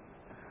Christ.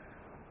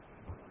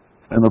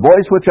 And the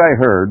voice which I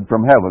heard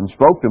from heaven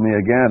spoke to me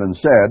again and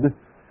said,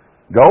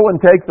 go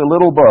and take the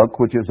little book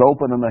which is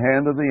open in the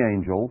hand of the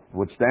angel,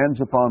 which stands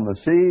upon the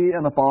sea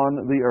and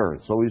upon the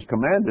earth. So he's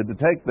commanded to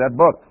take that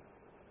book.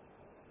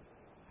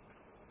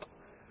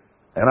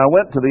 And I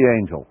went to the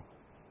angel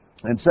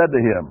and said to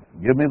him,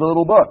 give me the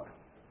little book.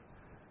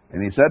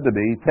 And he said to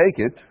me, take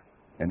it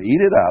and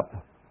eat it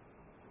up,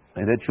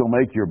 and it shall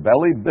make your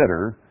belly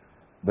bitter,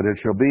 but it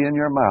shall be in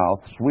your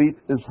mouth sweet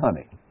as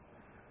honey.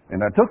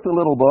 And I took the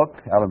little book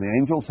out of the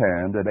angel's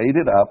hand and ate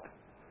it up,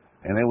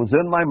 and it was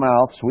in my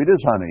mouth sweet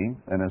as honey,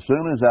 and as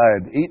soon as I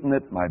had eaten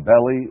it, my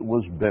belly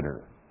was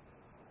bitter.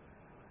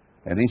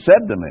 And he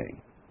said to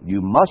me,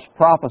 you must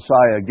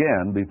prophesy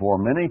again before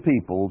many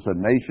peoples and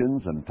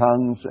nations and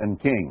tongues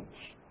and kings.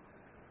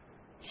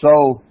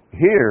 So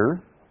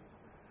here,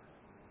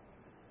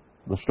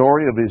 the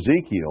story of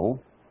Ezekiel,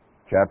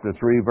 chapter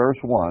 3, verse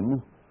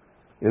 1,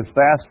 is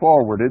fast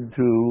forwarded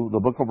to the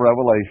book of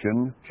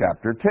Revelation,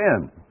 chapter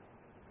 10.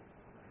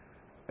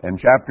 And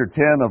chapter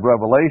 10 of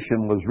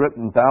Revelation was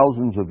written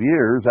thousands of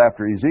years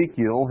after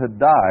Ezekiel had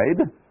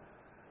died,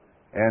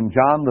 and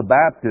John the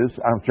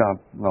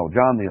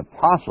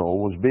Apostle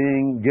was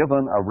being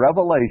given a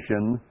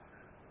revelation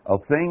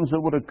of things that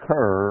would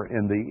occur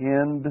in the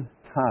end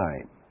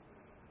time.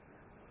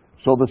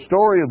 So the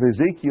story of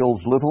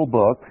Ezekiel's little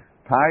book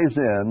ties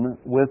in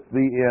with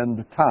the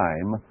end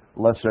time,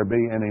 lest there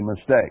be any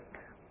mistake.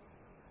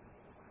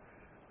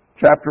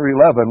 Chapter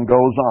 11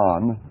 goes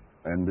on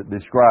and it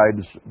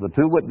describes the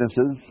 2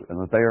 witnesses, and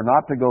that they are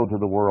not to go to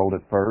the world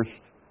at first,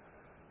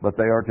 but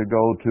they are to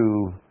go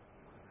to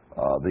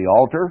the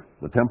altar,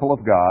 the temple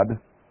of God,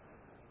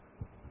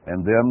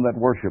 and them that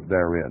worship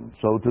therein.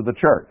 So to the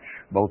church,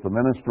 both the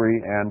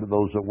ministry and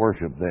those that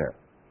worship there,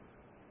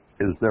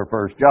 is their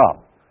first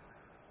job.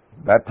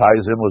 That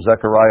ties in with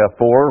Zechariah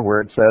 4,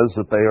 where it says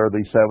that they are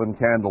the 7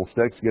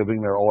 candlesticks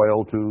giving their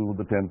oil to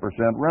the 10%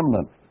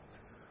 remnant.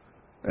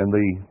 And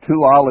the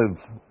 2 olive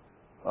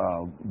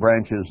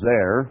branches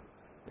there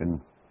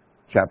in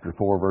chapter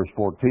 4, verse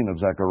 14 of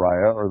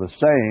Zechariah are the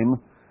same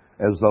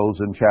as those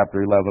in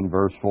chapter 11,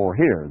 verse 4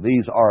 here.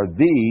 These are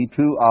the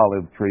 2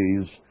 olive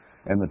trees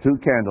and the 2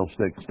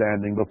 candlesticks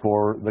standing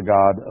before the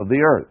God of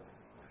the earth.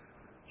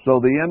 So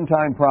the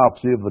end-time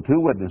prophecy of the 2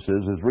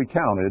 witnesses is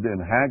recounted in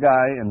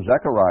Haggai and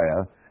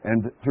Zechariah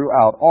and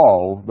throughout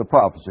all the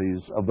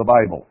prophecies of the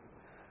Bible.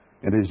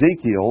 And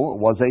Ezekiel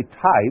was a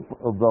type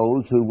of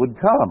those who would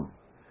come.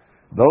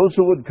 Those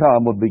who would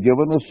come would be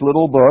given this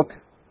little book.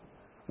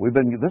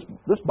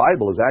 This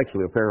Bible is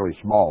actually a fairly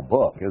small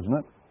book, isn't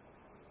it?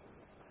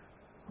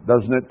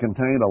 Doesn't it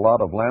contain a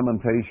lot of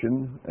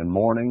lamentation and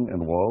mourning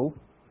and woe?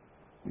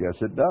 Yes,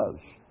 it does.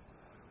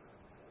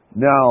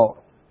 Now,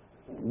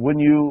 when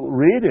you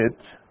read it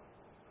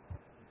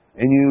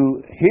and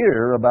you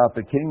hear about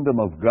the kingdom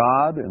of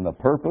God and the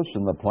purpose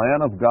and the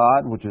plan of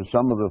God, which is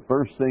some of the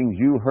first things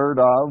you heard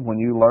of when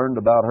you learned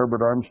about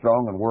Herbert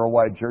Armstrong and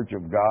Worldwide Church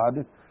of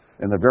God,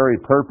 and the very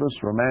purpose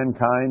for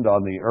mankind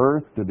on the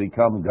earth to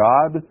become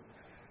God,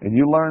 and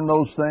you learn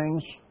those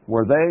things,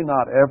 were they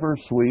not ever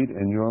sweet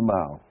in your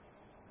mouth?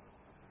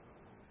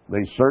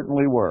 They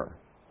certainly were.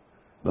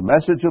 The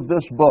message of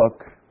this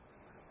book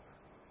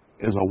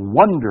is a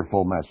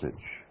wonderful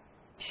message,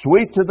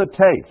 sweet to the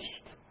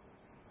taste.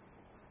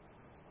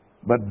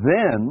 But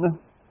then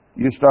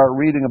you start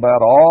reading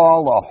about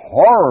all the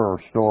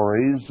horror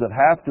stories that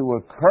have to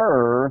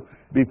occur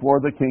before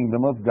the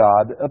kingdom of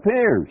God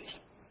appears.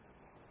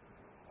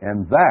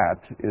 And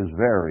that is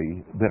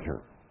very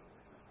bitter.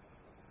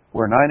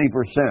 Where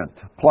 90%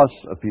 plus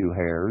a few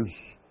hairs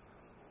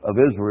of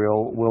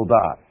Israel will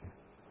die.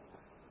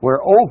 where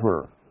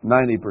over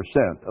 90%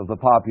 of the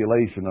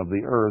population of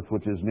the earth,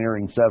 which is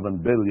nearing 7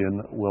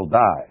 billion, will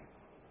die.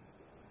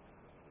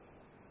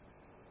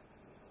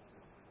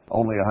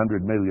 Only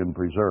 100 million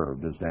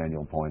preserved, as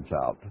Daniel points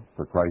out,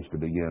 for Christ to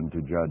begin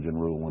to judge and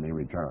rule when he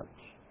returns.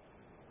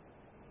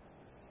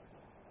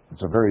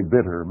 It's a very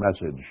bitter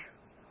message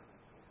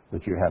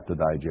that you have to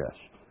digest.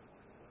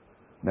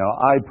 Now,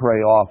 I pray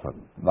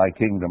often, thy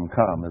kingdom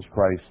come, as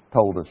Christ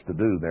told us to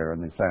do there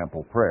in the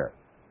sample prayer,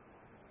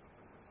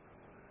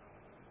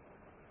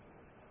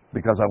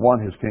 because I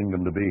want his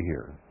kingdom to be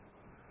here.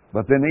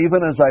 But then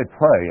even as I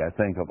pray, I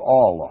think of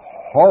all the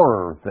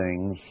horror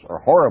things or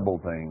horrible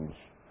things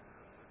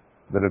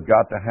that have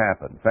got to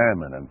happen,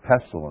 famine and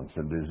pestilence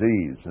and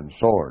disease and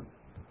sword,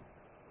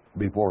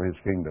 before his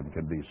kingdom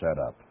can be set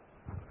up.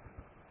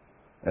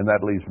 And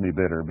that leaves me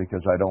bitter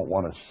because I don't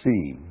want to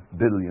see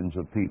billions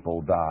of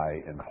people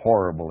die in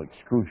horrible,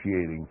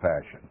 excruciating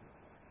fashion.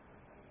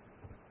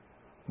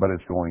 But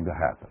it's going to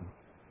happen.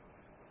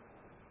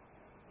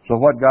 So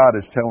what God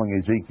is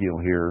telling Ezekiel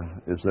here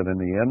is that in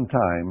the end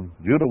time,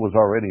 Judah was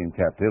already in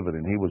captivity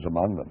and he was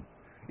among them.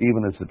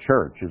 Even as the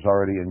church is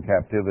already in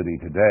captivity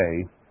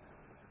today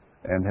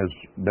and has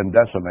been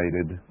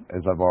decimated,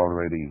 as I've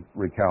already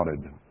recounted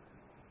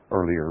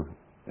earlier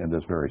in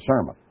this very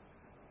sermon.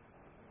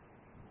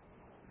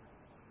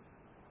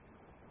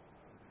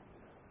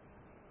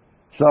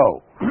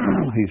 So,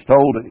 he's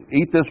told,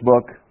 eat this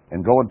book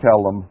and go and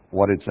tell them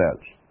what it says.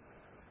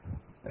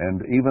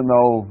 And even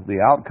though the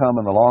outcome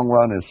in the long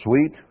run is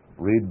sweet,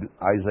 read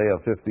Isaiah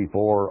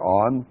 54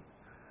 on,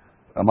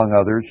 among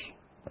others,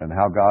 and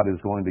how God is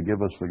going to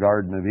give us the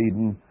Garden of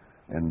Eden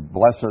and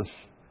bless us,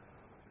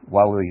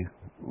 while the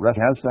rest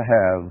has to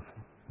have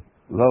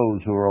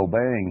those who are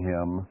obeying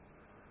him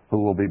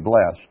who will be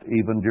blessed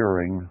even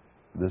during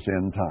this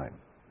end time,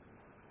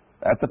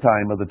 at the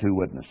time of the two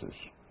witnesses.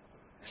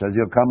 He says,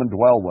 you'll come and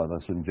dwell with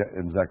us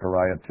in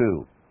Zechariah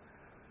 2,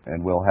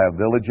 and we'll have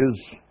villages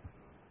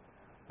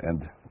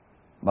and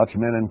much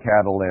men and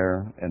cattle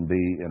there and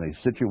be in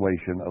a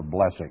situation of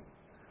blessing.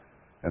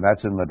 And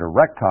that's in the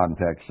direct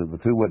context of the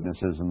two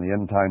witnesses in the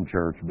end-time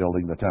church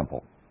building the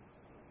temple.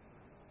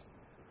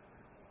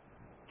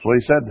 So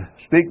he said,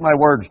 speak my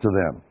words to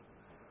them,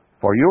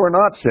 for you are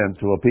not sent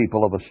to a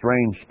people of a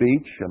strange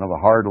speech and of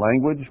a hard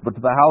language, but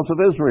to the house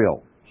of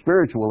Israel,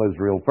 spiritual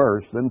Israel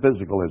first, then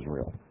physical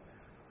Israel.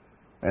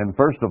 And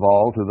first of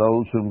all, to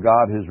those whom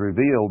God has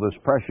revealed this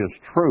precious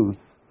truth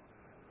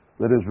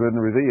that has been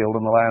revealed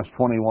in the last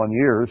 21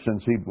 years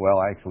since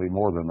actually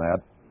more than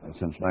that,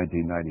 since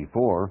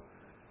 1994,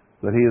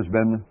 that he has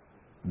been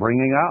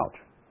bringing out.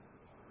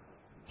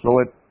 So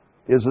it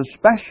is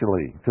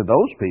especially to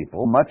those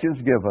people, much is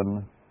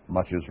given,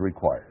 much is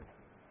required.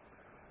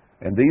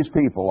 And these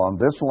people on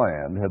this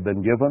land have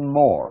been given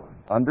more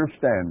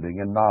understanding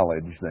and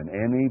knowledge than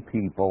any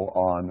people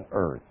on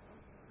earth.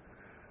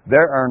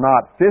 There are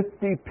not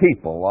 50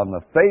 people on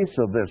the face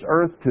of this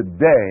earth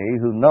today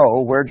who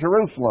know where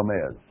Jerusalem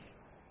is.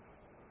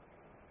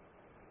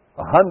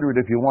 100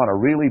 if you want to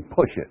really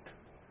push it,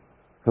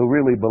 who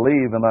really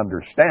believe and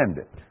understand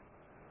it.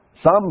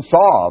 Some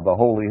saw the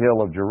holy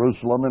hill of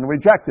Jerusalem and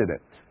rejected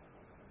it.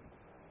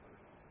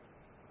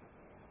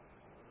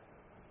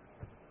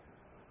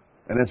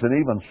 And it's an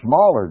even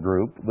smaller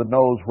group that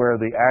knows where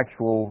the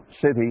actual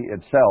city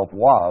itself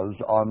was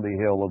on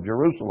the hill of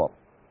Jerusalem.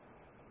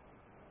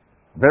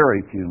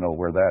 Very few know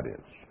where that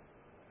is.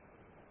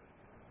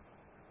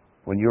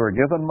 When you are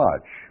given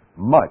much,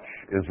 much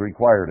is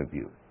required of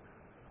you.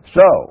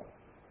 So,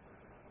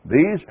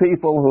 these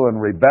people who are in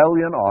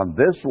rebellion on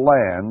this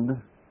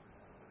land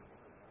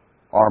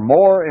are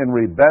more in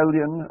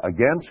rebellion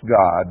against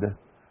God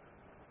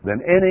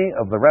than any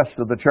of the rest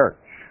of the church.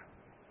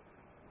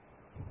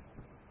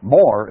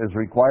 More is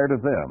required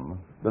of them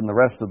than the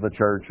rest of the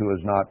church who has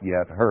not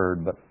yet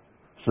heard but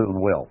soon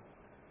will.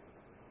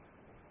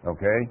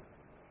 Okay?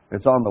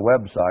 It's on the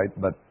website,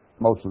 but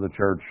most of the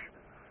church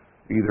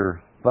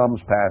either thumbs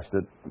past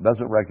it,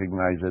 doesn't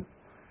recognize it.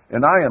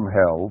 And I am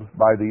held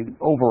by the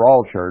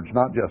overall church,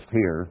 not just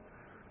here,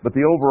 but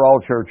the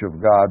overall church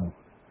of God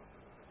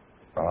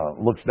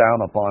looks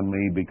down upon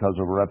me because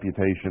of a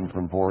reputation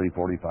from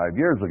 45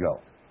 years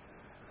ago.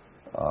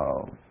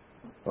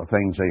 The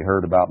things they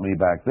heard about me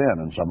back then,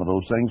 and some of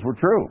those things were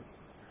true.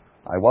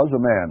 I was a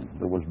man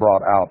that was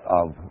brought out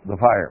of the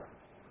fire,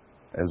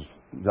 as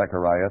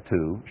Zechariah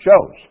 2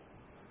 shows.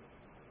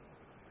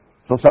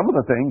 So some of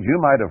the things you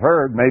might have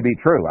heard may be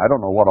true. I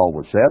don't know what all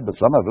was said, but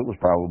some of it was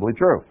probably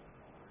true.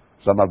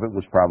 Some of it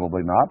was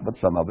probably not, but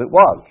some of it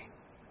was.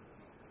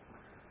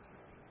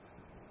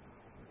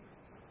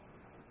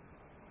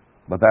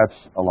 But that's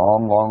a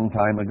long, long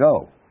time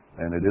ago,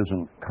 and it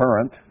isn't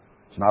current.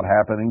 It's not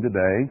happening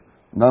today.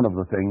 None of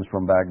the things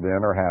from back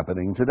then are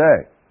happening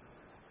today.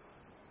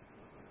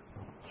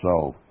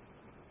 So,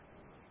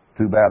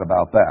 too bad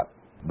about that.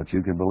 But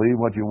you can believe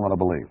what you want to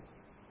believe.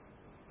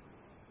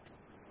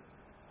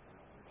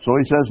 So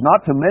he says,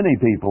 not to many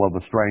people of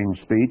a strange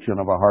speech and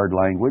of a hard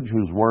language,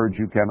 whose words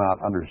you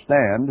cannot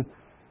understand,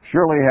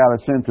 Surely had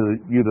I sent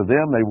you to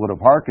them, they would have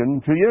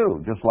hearkened to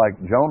you, just like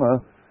Jonah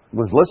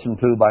was listened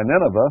to by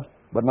Nineveh,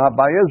 but not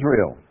by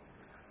Israel.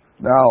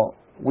 Now,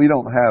 we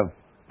don't have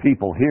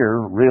people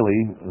here,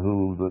 really,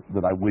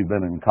 we've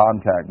been in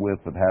contact with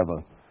that have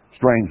a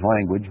strange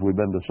language. We've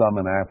been to some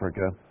in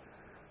Africa,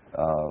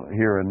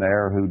 here and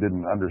there, who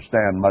didn't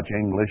understand much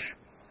English.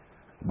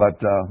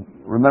 But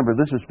remember,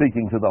 this is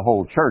speaking to the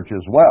whole church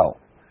as well.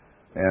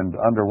 And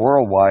under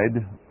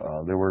worldwide,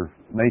 there were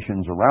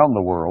nations around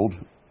the world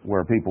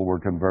where people were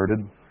converted,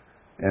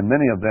 and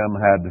many of them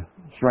had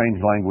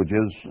strange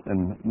languages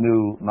and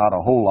knew not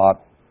a whole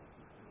lot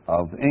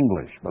of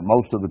English. But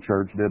most of the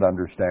church did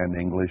understand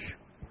English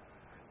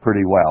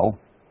pretty well,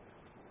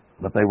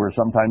 but they were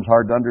sometimes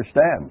hard to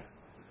understand.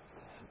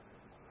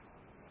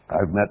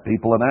 I've met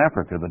people in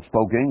Africa that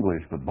spoke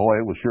English, but boy,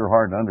 it was sure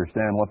hard to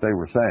understand what they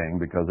were saying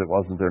because it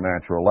wasn't their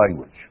natural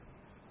language.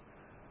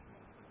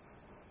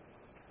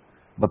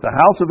 But the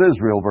house of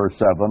Israel, verse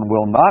 7,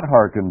 will not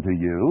hearken to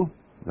you.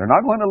 They're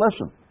not going to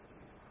listen.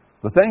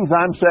 The things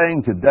I'm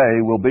saying today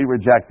will be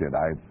rejected,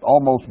 I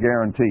almost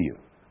guarantee you.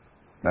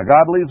 Now,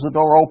 God leaves the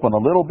door open a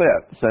little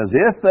bit, says,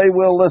 if they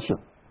will listen.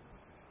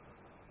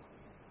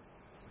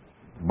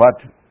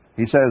 But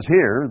he says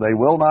here, they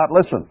will not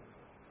listen.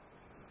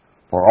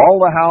 For all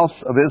the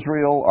house of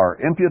Israel are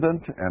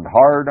impudent and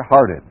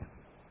hard-hearted.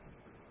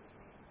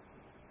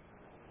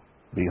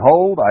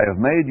 Behold, I have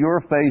made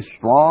your face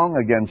strong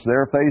against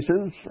their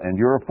faces, and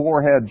your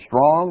forehead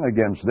strong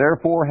against their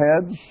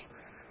foreheads.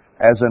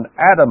 As an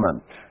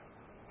adamant,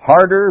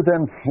 harder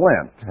than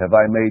flint, have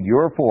I made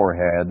your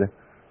forehead.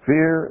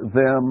 Fear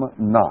them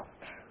not.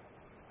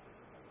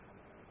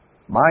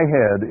 My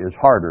head is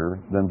harder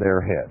than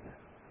their head.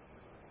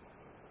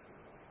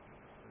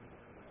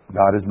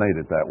 God has made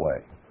it that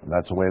way. And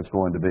that's the way it's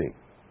going to be.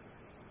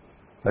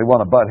 They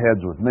want to butt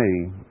heads with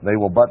me, they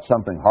will butt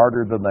something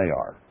harder than they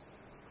are.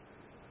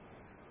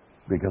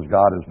 Because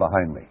God is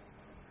behind me.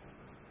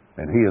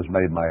 And He has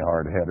made my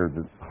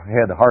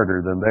head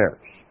harder than theirs.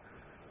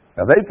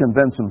 Now they've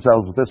convinced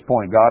themselves at this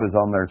point God is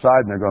on their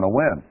side and they're going to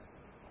win.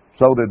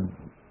 So did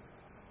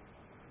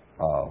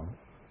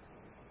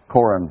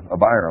Korah and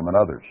Abiram and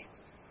others.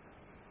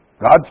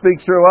 God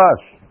speaks through us.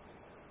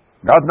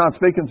 God's not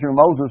speaking through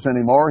Moses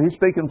anymore. He's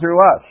speaking through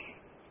us.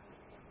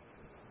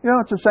 You know,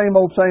 it's the same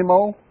old, same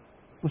old.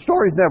 The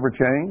story's never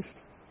changed.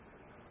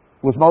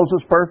 Was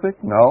Moses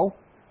perfect? No.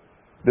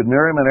 Did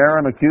Miriam and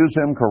Aaron accuse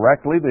him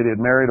correctly that he had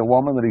married a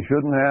woman that he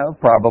shouldn't have?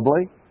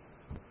 Probably.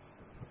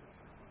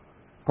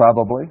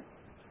 Probably.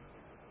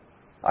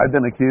 I've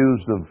been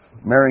accused of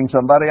marrying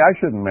somebody I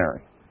shouldn't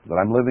marry. That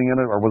I'm living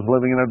in it or was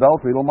living in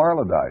adultery till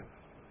Marla died.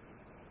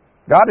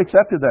 God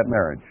accepted that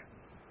marriage.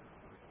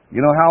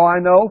 You know how I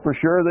know for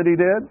sure that He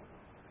did?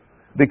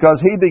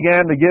 Because He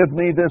began to give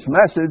me this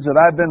message that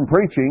I've been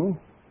preaching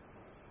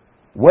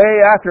way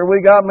after we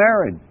got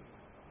married.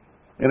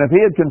 And if He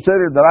had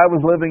considered that I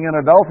was living in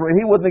adultery,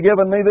 He wouldn't have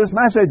given me this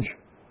message.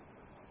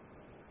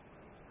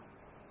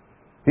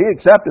 He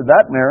accepted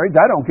that marriage.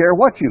 I don't care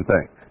what you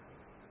think.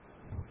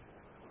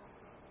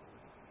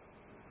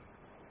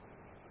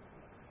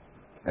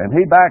 And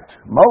He backed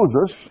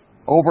Moses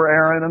over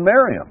Aaron and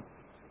Miriam.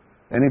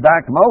 And He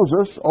backed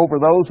Moses over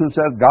those who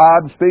said,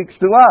 God speaks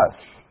to us.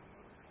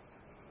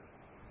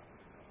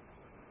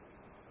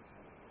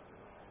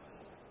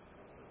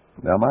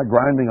 Now, am I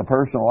grinding a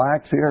personal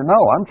axe here? No,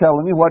 I'm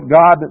telling you what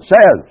God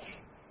says.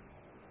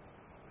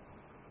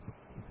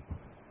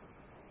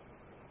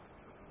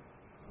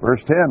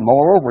 Verse 10,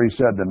 moreover, He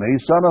said to me,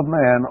 Son of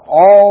man,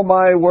 all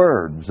my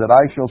words that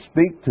I shall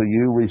speak to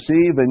you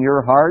receive in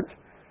your heart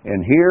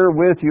and hear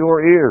with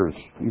your ears.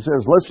 He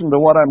says, listen to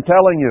what I'm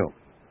telling you.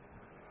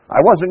 I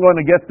wasn't going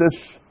to get this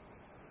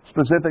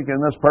specific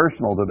and this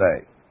personal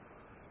today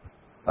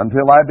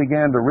until I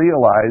began to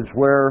realize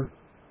where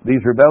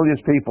these rebellious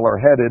people are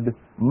headed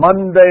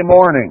Monday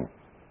morning.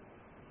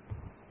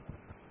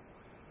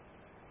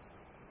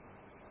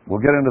 We'll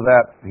get into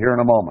that here in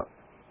a moment.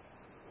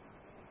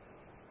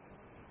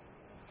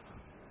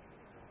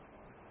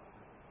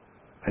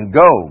 And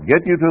go,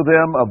 get you to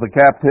them of the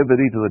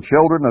captivity, to the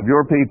children of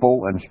your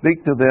people, and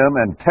speak to them,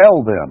 and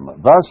tell them,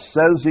 thus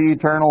says the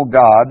eternal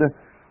God,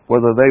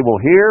 whether they will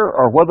hear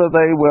or whether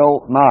they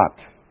will not.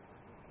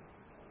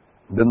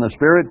 Then the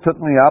Spirit took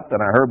me up,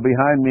 and I heard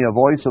behind me a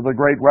voice of a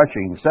great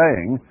rushing,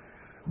 saying,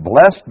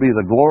 Blessed be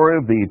the glory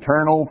of the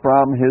Eternal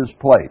from His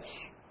place.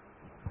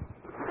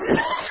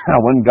 Now,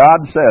 when God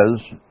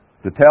says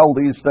to tell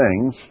these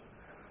things,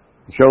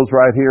 it shows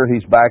right here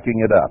He's backing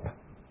it up.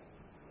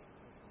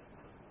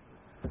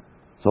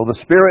 So the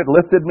Spirit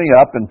lifted me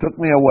up and took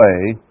me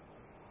away,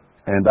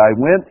 and I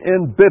went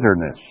in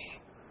bitterness.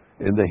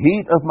 In the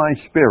heat of my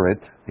spirit,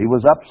 He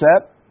was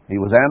upset, He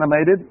was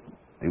animated,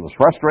 He was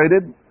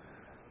frustrated,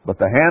 but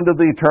the hand of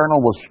the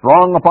Eternal was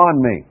strong upon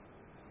me.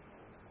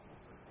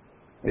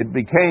 It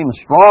became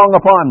strong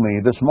upon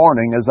me this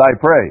morning as I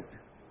prayed,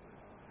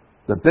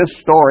 that this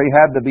story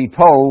had to be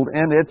told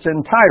in its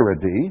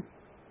entirety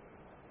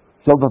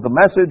so that the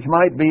message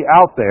might be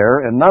out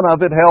there and none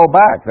of it held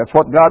back. That's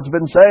what God's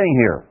been saying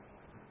here.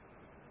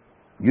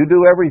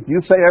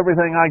 You say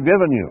everything I've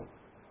given you.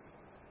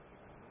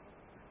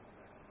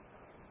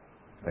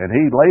 And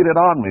he laid it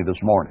on me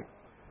this morning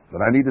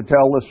that I need to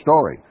tell this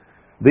story.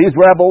 These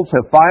rebels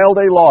have filed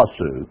a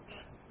lawsuit,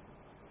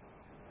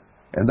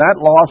 and that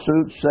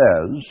lawsuit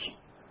says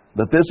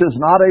that this is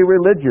not a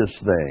religious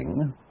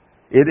thing.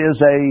 It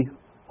is a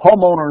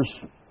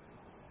homeowners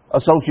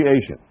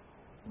association.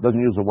 Doesn't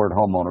use the word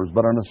homeowners,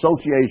 but an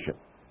association.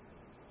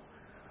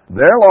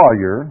 Their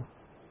lawyer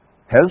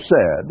has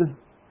said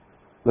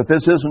that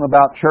this isn't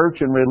about church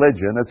and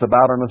religion, it's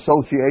about an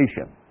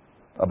association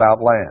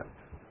about land.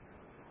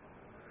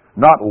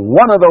 Not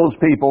one of those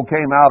people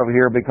came out of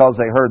here because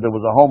they heard there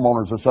was a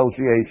homeowners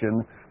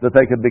association that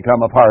they could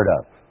become a part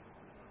of.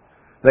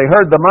 They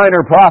heard the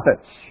minor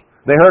prophets.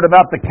 They heard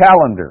about the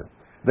calendar.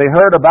 They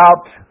heard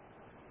about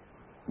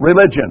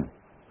religion.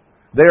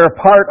 They are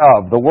part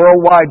of the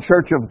worldwide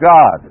Church of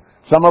God.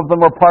 Some of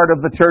them were part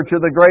of the Church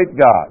of the Great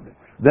God.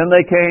 Then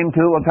they came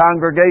to a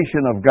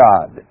congregation of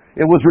God.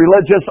 It was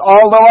religious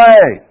all the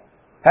way.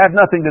 Had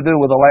nothing to do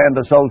with a land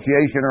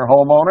association or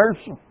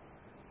homeowners.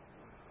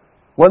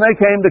 When they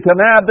came to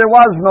Kanab, there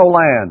was no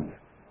land.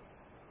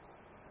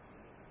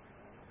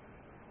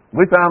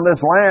 We found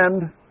this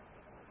land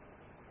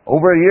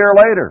over a year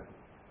later.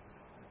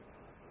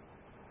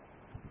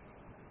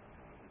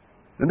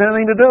 Didn't have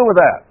anything to do with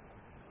that.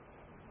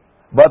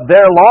 But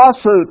their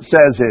lawsuit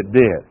says it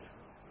did.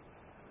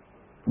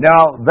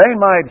 Now, they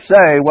might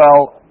say,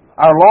 well,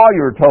 our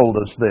lawyer told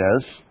us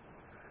this,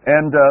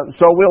 and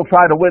so we'll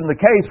try to win the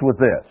case with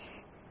this.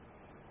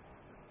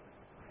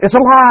 It's a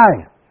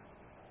lie.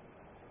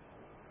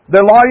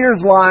 Their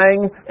lawyer's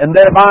lying, and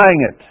they're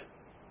buying it,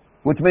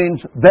 which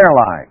means they're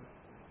lying.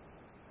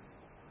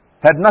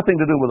 Had nothing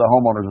to do with the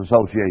homeowners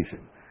association.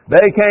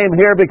 They came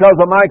here because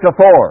of Micah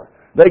 4.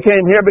 They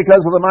came here because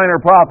of the minor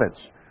prophets.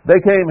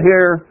 They came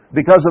here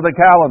because of the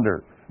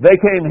calendar. They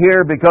came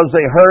here because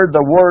they heard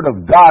the Word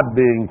of God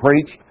being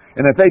preached.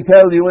 And if they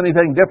tell you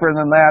anything different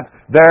than that,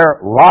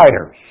 they're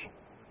liars.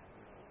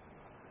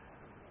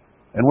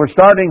 And we're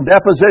starting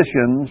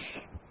depositions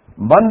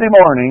Monday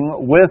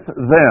morning with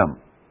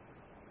them.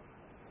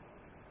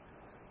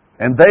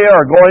 And they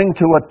are going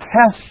to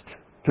attest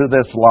to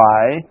this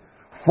lie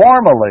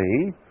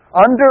formally,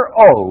 under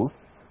oath,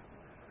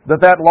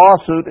 that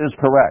lawsuit is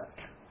correct.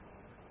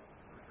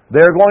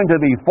 They're going to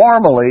be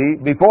formally,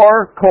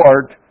 before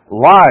court,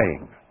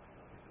 lying,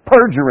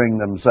 perjuring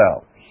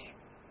themselves.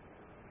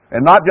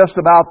 And not just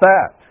about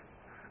that.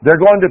 They're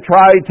going to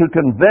try to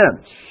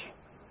convince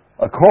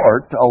a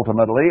court,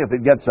 ultimately, if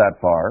it gets that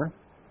far,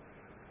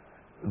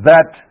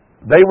 that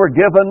they were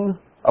given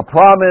a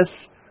promise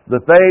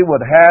that they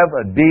would have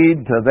a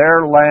deed to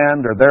their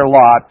land or their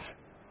lot,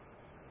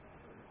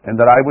 and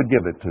that I would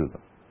give it to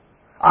them.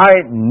 I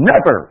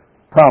never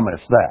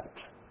promised that.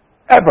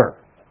 Ever.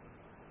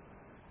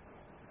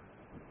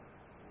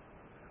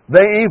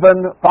 They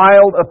even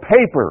filed a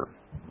paper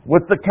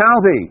with the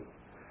county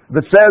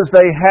that says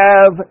they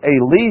have a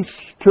lease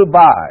to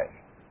buy.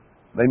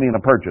 They mean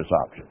a purchase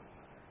option.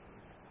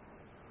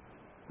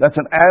 That's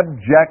an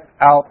abject,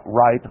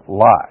 outright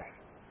lie.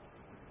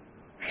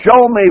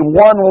 Show me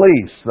one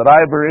lease that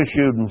I ever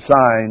issued and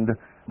signed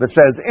that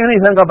says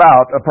anything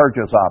about a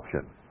purchase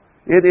option.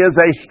 It is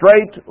a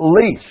straight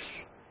lease.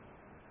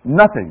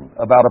 Nothing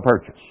about a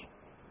purchase.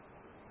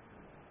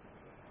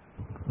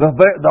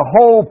 The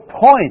whole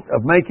point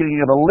of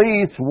making it a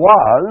lease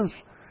was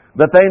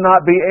that they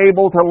not be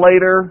able to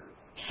later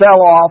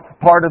sell off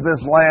part of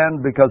this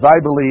land because I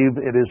believe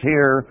it is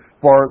here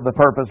for the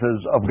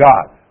purposes of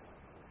God.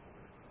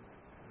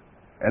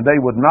 And they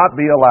would not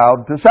be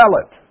allowed to sell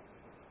it.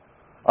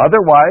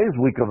 Otherwise,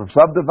 we could have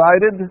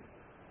subdivided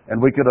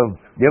and we could have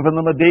given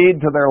them a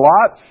deed to their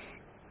lots,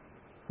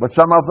 but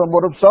some of them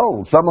would have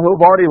sold. Some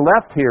who've already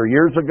left here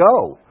years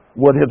ago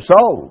would have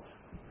sold.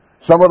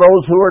 Some of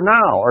those who are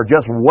now are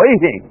just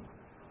waiting,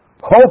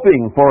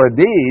 hoping for a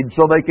deed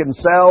so they can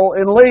sell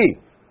and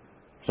leave.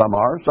 Some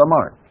are, some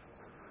aren't.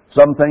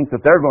 Some think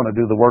that they're going to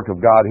do the work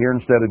of God here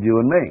instead of you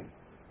and me.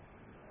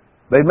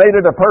 They made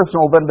it a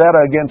personal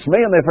vendetta against me,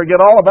 and they forget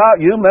all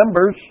about you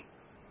members.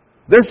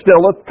 They're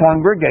still a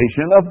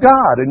congregation of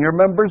God, and you're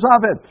members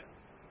of it.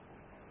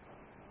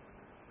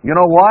 You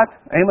know what?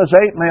 Amos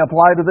 8 may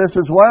apply to this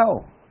as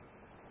well.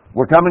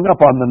 We're coming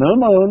up on the new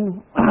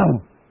moon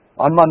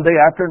on Monday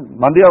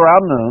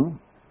around noon.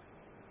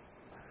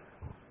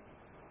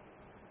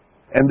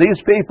 And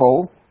these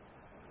people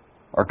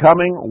are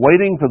coming,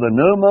 waiting for the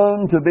new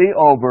moon to be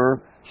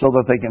over so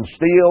that they can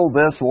steal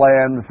this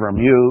land from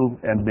you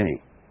and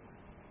me.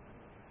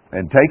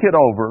 And take it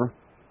over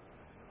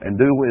and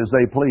do as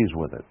they please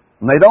with it.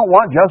 And they don't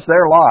want just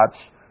their lots.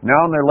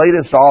 Now in their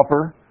latest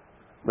offer,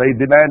 they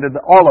demanded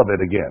all of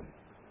it again.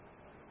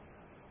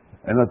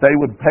 And that they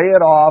would pay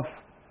it off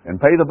and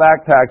pay the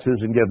back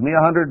taxes and give me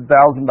 $100,000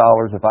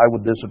 if I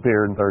would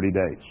disappear in 30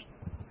 days.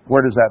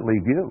 Where does that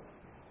leave you?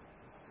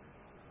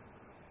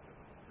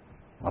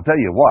 I'll tell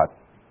you what,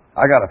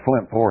 I got a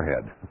flint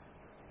forehead.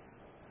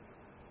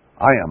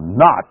 I am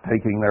not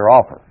taking their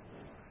offer.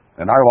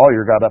 And our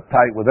lawyer got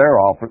uptight with their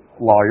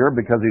lawyer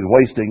because he's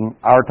wasting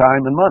our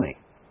time and money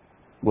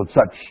with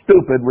such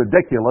stupid,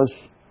 ridiculous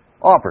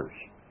offers.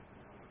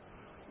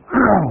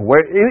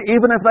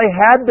 Even if they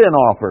had been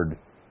offered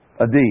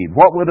a deed,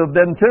 what would have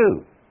been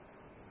to?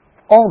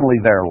 Only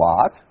their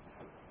lot.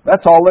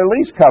 That's all their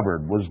lease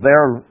covered, was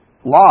their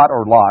lot,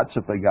 or lots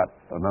if they got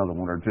another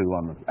one or two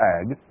on the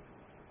ag.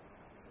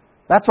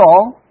 That's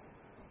all.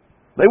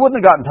 They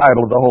wouldn't have gotten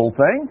title to the whole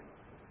thing.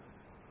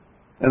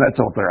 And that's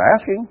what they're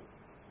asking.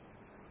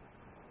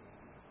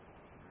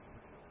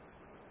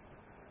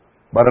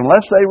 But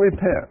unless they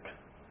repent,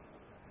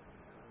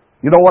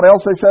 you know what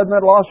else they said in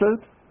that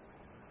lawsuit?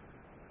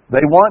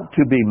 They want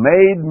to be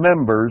made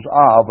members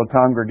of a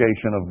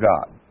congregation of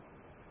God,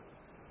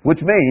 which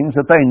means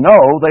that they know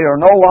they are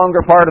no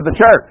longer part of the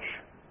church.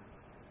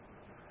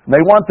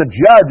 They want the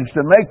judge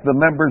to make them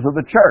members of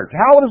the church.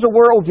 How does a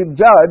worldly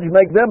judge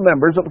make them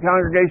members of the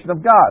congregation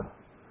of God?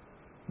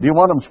 Do you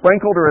want them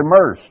sprinkled or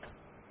immersed?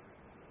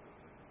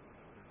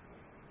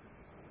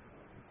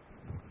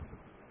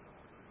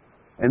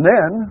 And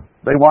then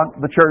they want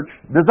the church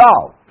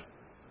dissolved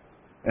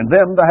and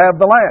them to have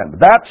the land.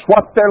 That's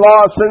what their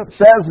lawsuit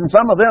says, and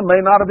some of them may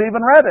not have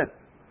even read it.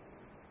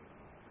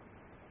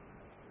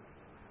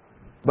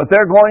 But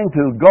they're going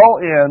to go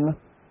in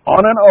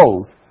on an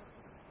oath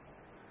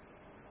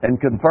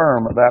and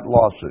confirm that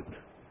lawsuit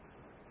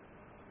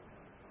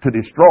to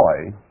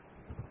destroy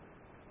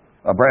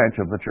a branch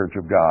of the Church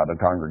of God, a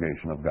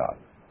congregation of God.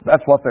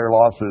 That's what their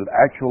lawsuit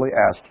actually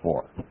asked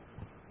for,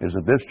 is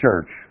that this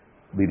church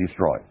be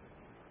destroyed.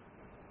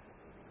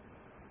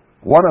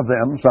 One of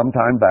them, some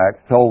time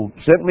back,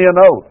 sent me a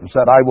note and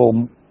said, I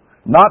will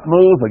not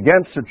move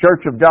against the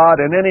Church of God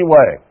in any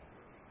way.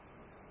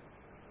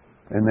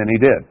 And then he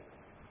did.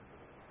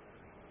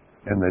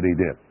 And that he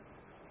did.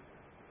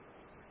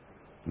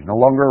 He's no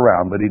longer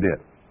around, but he did.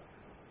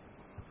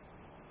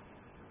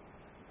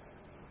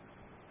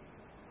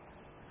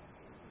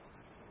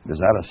 Is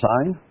that a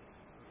sign?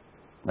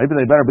 Maybe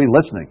they better be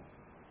listening.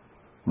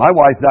 My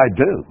wife died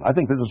too. I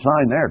think there's a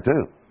sign there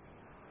too.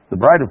 The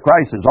bride of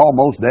Christ is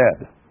almost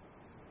dead.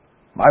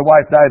 My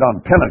wife died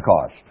on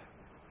Pentecost,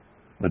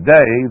 the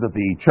day that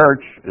the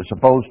church is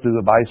supposed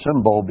to, by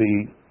symbol,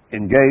 be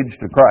engaged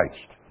to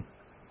Christ.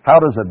 How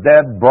does a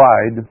dead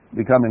bride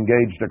become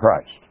engaged to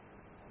Christ?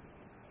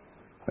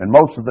 And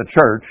most of the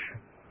church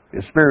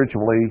is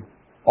spiritually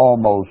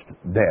almost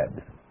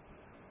dead.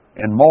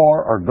 And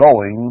more are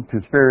going to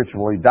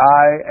spiritually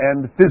die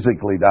and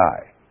physically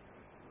die.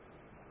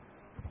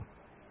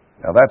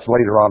 Now that's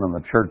later on in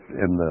the church,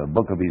 in the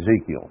book of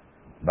Ezekiel,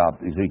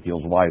 about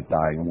Ezekiel's wife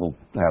dying, and we'll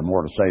have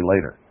more to say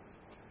later.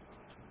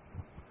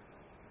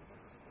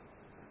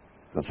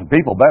 But some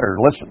people better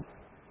listen.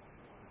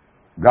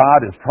 God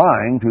is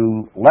trying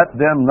to let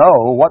them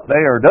know what they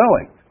are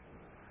doing.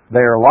 They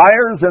are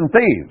liars and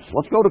thieves.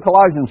 Let's go to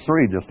Colossians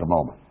 3 just a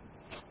moment.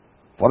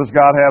 What does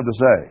God have to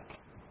say?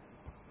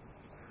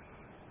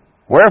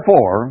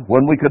 Wherefore,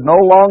 when we could no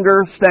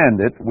longer stand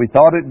it, we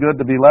thought it good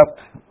to be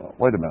left...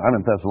 Wait a minute, I'm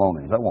in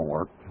Thessalonians. That won't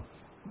work.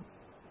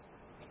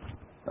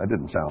 That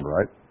didn't sound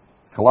right.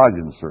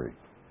 Colossians 3.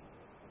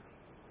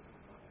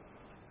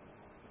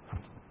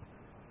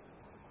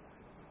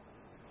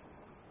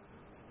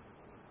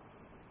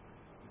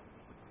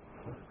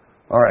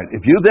 All right.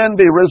 If you then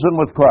be risen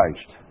with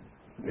Christ,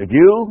 if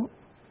you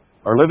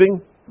are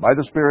living by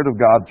the Spirit of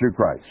God through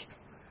Christ,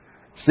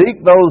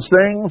 seek those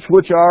things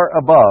which are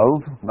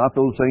above, not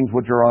those things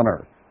which are on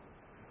earth.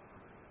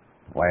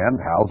 Land,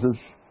 houses,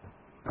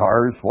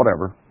 cars,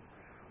 whatever.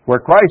 Where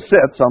Christ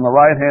sits on the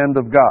right hand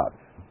of God.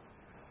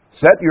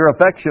 Set your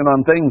affection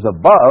on things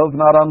above,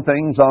 not on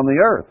things on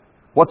the earth.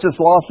 What's this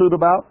lawsuit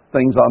about?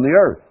 Things on the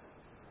earth.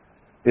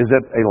 Is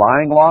it a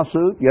lying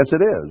lawsuit? Yes,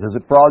 it is. Is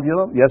it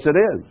fraudulent? Yes, it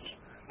is.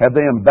 Have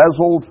they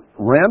embezzled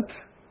rent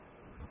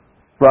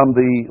from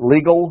the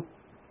legal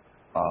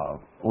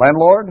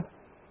landlord?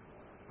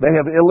 They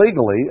have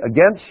illegally,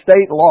 against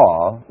state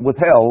law,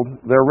 withheld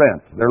their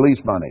rent, their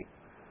lease money.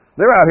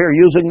 They're out here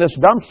using this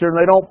dumpster and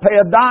they don't pay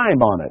a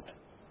dime on it.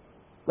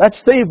 That's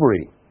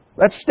thievery.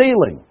 That's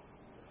stealing.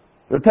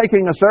 They're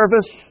taking a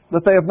service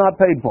that they have not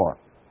paid for.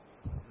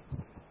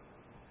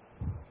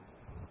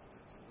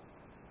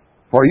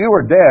 For you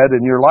are dead,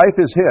 and your life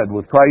is hid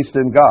with Christ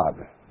in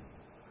God.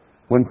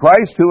 When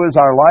Christ, who is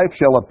our life,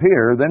 shall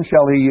appear, then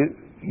shall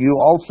you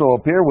also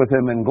appear with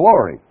him in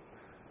glory.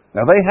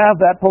 Now they have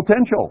that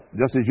potential,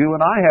 just as you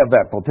and I have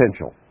that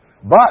potential.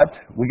 But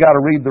we got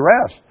to read the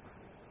rest.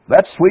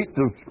 That's sweet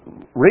to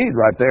read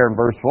right there in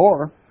verse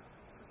 4.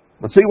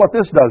 But see what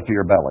this does to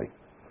your belly.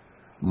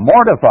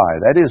 Mortify,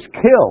 that is,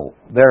 kill,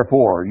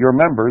 therefore, your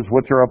members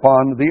which are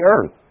upon the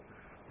earth.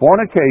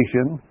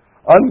 Fornication,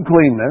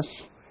 uncleanness,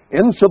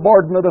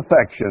 insubordinate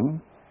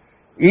affection,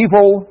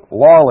 evil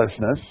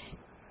lawlessness,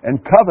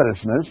 and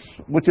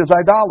covetousness, which is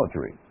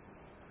idolatry.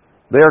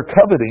 They are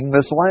coveting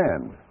this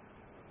land.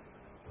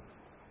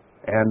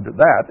 And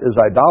that is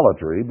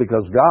idolatry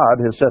because God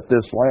has set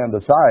this land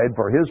aside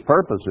for His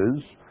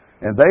purposes,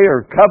 and they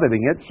are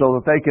coveting it so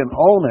that they can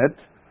own it,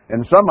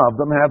 and some of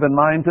them have in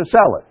mind to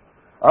sell it.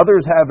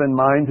 Others have in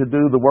mind to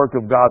do the work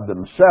of God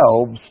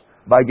themselves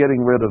by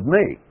getting rid of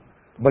me.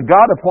 But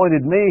God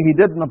appointed me, He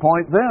didn't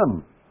appoint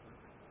them.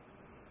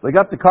 They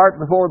got the cart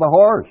before the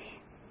horse.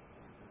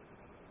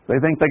 They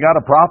think they got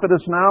a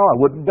prophetess now? I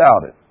wouldn't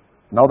doubt it.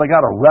 No, they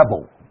got a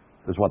rebel,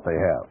 is what they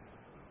have.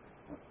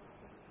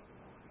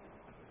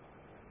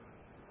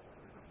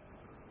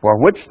 For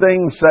which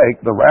thing's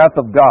sake the wrath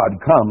of God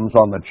comes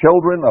on the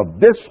children of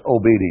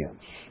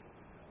disobedience.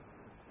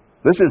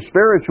 This is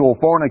spiritual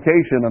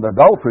fornication and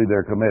adultery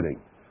they're committing,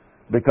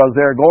 because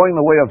they're going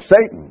the way of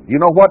Satan. You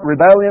know what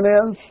rebellion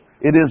is?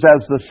 It is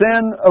as the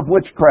sin of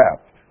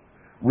witchcraft.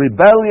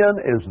 Rebellion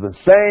is the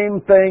same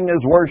thing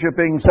as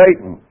worshiping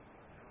Satan.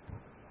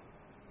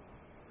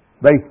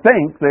 They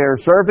think they are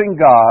serving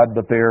God,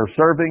 but they are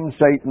serving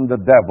Satan,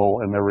 the devil,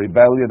 in their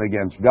rebellion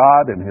against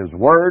God and His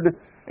Word,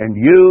 and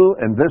you,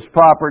 and this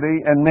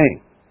property, and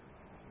me.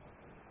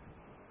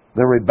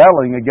 They're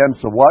rebelling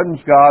against the ones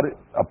God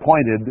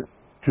appointed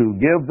to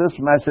give this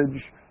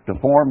message, to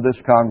form this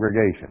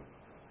congregation.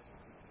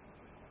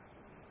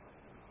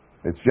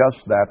 It's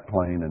just that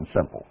plain and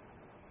simple.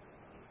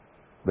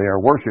 They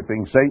are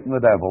worshiping Satan the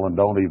devil and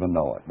don't even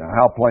know it. Now,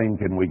 how plain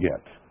can we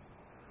get?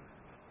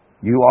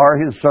 You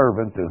are His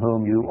servant to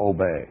whom you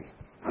obey.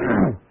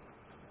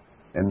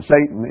 And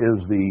Satan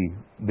is the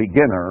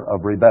beginner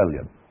of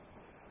rebellion.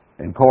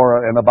 And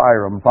Korah and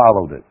Abiram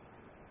followed it.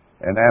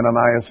 And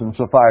Ananias and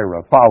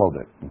Sapphira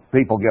followed it. And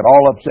people get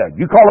all upset.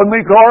 You calling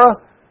me Korah?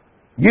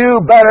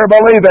 You better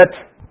believe it.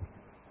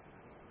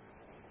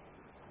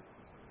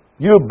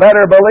 You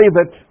better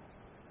believe it.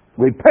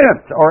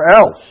 Repent or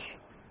else.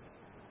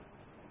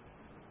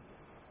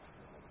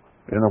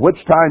 In which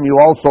time you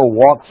also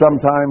walked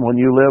sometime when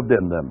you lived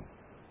in them.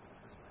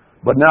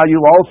 But now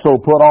you also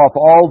put off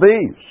all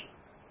these.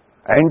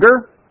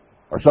 Anger?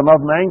 Are some of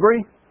them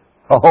angry?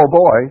 Oh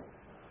boy.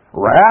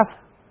 Wrath?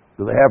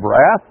 Do they have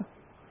wrath?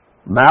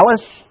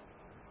 Malice?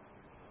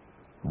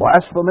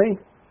 Blasphemy?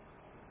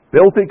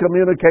 Filthy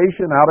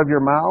communication out of your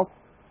mouth?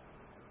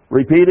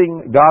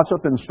 Repeating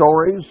gossip and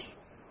stories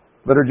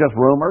that are just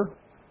rumor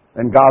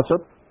and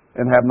gossip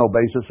and have no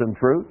basis in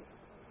truth?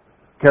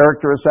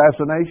 Character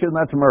assassination?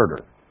 That's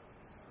murder.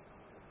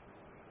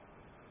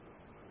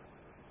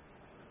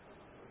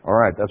 All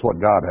right, that's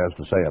what God has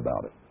to say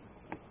about it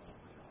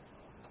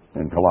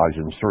in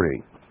Colossians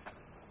 3.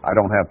 I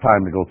don't have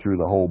time to go through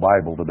the whole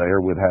Bible today,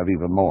 or we'd have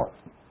even more.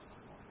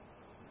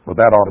 But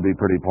that ought to be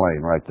pretty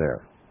plain right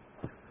there.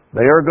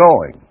 They are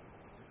going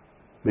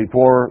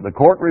before the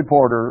court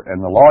reporter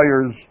and the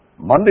lawyers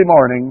Monday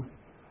morning,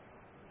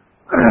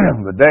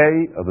 the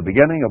day of the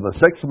beginning of the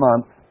 6th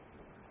month.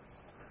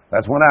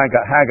 That's when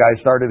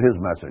Haggai started his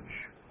message,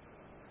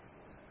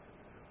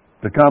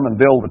 to come and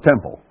build the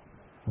temple.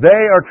 They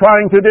are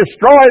trying to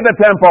destroy the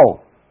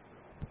temple.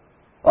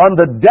 On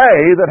the day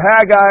that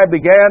Haggai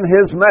began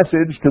his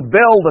message to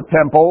build the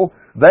temple,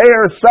 they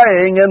are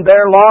saying in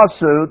their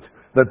lawsuit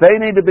that they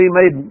need to be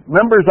made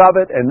members of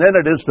it, and then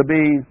it is to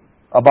be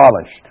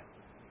abolished.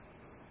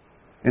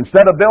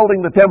 Instead of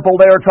building the temple,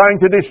 they are trying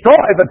to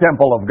destroy the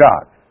temple of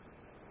God.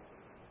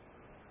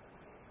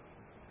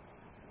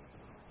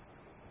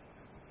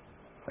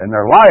 And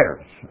they're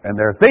liars, and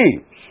they're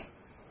thieves,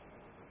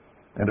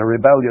 and a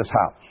rebellious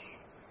house.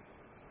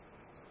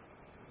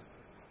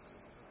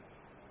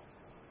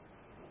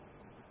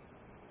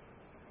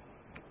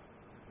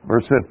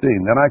 Verse 15,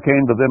 Then I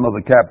came to them of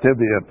the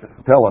captivity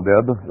at Tel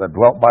Aviv, that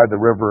dwelt by the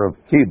river of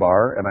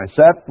Chebar, and I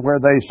sat where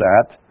they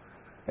sat,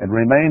 and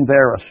remained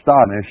there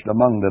astonished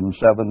among them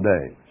 7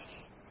 days.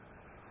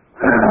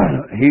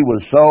 He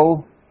was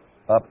so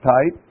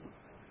uptight,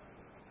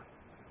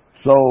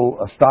 so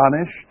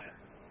astonished,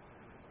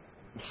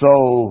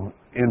 so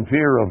in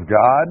fear of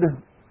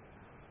God,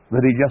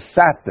 that he just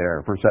sat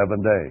there for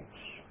 7 days.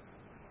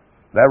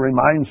 That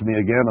reminds me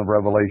again of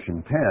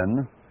Revelation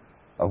 10,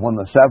 of when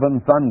the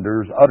 7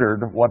 thunders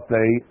uttered what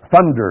they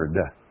thundered,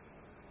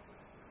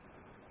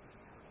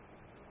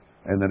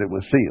 and that it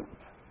was sealed.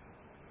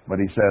 But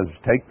he says,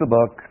 take the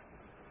book,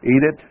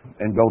 eat it,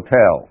 and go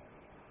tell.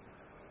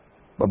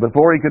 But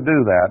before he could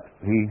do that,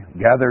 he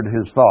gathered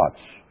his thoughts.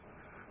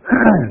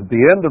 At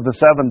the end of the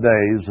 7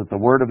 days, that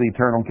the word of the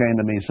Eternal came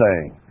to me,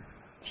 saying,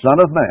 Son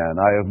of man,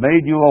 I have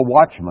made you a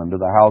watchman to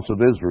the house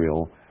of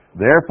Israel.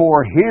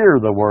 Therefore hear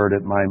the word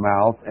at my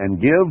mouth,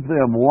 and give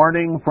them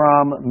warning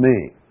from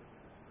me.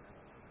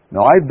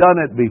 Now, I've done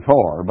it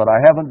before, but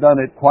I haven't done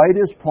it quite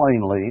as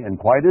plainly and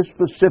quite as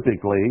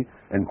specifically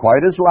and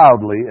quite as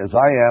loudly as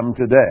I am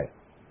today.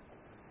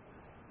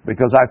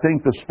 Because I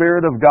think the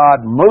Spirit of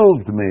God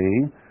moved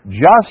me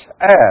just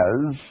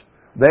as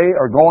they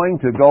are going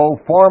to go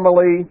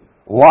formally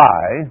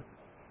lie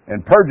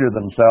and perjure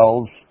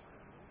themselves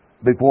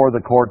before the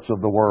courts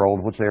of the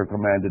world, which they are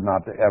commanded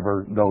not to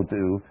ever go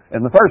to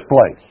in the first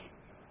place.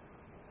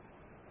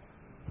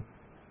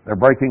 They're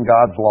breaking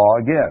God's law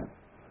again.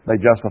 They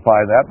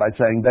justify that by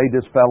saying they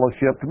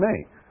disfellowshipped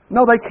me.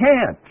 No, they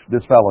can't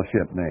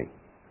disfellowship me.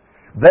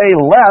 They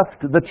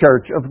left the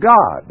church of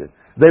God.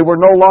 They were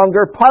no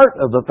longer part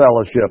of the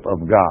fellowship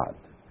of God.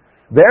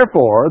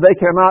 Therefore, they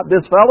cannot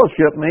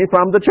disfellowship me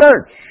from the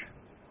church.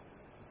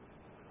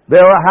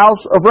 They're a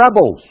house of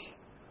rebels,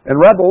 and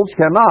rebels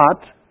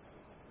cannot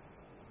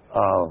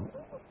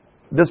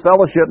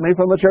disfellowship me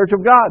from the church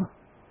of God.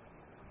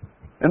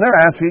 And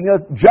they're asking a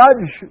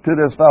judge to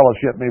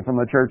disfellowship me from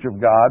the church of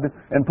God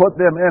and put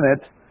them in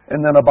it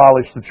and then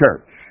abolish the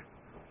church.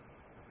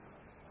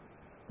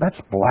 That's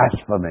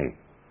blasphemy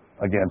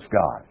against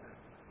God.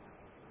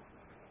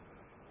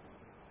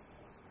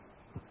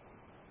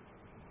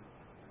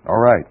 All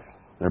right,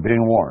 they're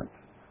being warned.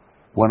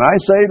 When I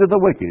say to the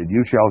wicked,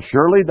 you shall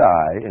surely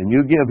die, and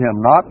you give him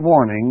not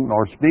warning,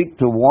 nor speak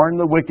to warn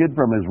the wicked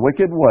from his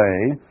wicked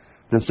way,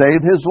 to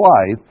save his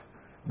life,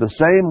 the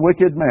same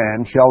wicked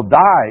man shall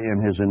die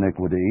in his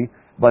iniquity,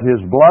 but his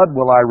blood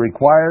will I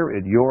require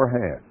at your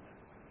hand.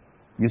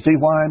 You see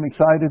why I'm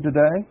excited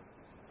today?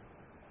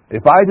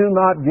 If I do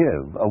not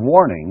give a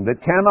warning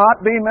that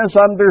cannot be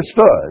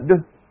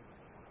misunderstood,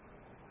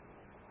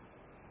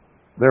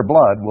 their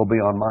blood will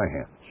be on my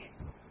hands.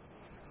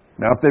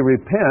 Now, if they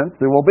repent,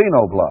 there will be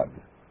no blood.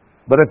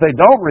 But if they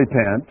don't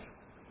repent,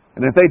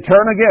 and if they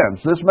turn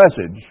against this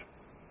message,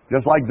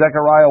 just like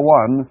Zechariah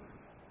 1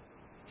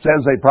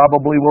 says they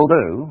probably will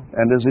do,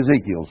 and as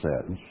Ezekiel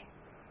says,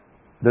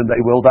 then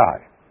they will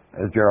die,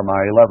 as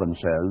Jeremiah 11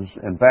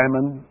 says, in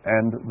famine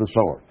and the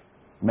sword,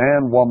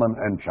 man, woman,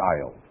 and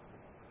child.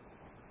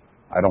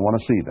 I don't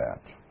want to see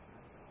that.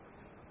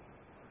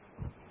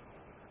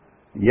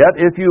 Yet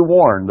if you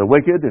warn the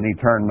wicked, and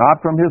he turn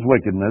not from his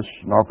wickedness,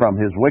 nor from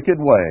his wicked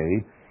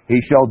way, he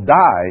shall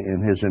die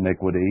in his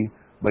iniquity,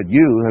 but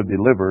you have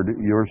delivered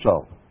your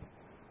soul.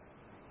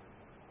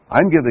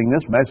 I'm giving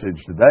this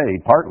message today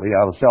partly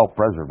out of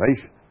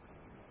self-preservation.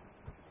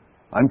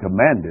 I'm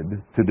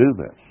commanded to do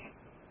this.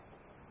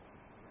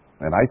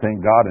 And I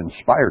think God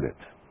inspired it,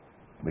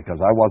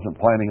 because I wasn't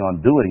planning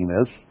on doing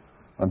this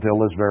until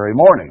this very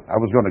morning. I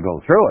was going to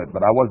go through it,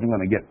 but I wasn't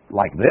going to get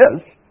like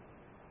this.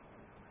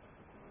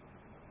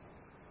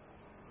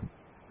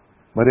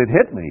 But it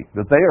hit me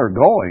that they are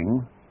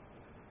going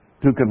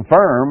to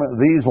confirm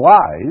these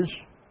lies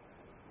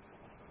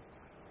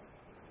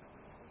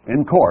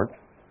in court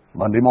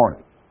Monday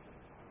morning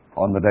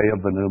on the day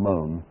of the new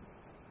moon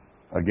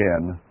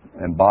again,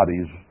 and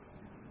bodies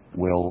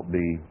will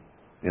be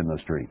in the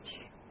streets.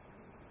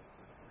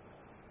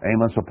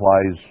 Amos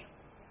applies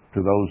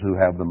to those who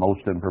have the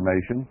most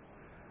information,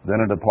 then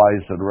it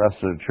applies to the rest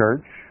of the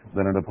church,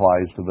 then it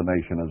applies to the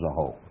nation as a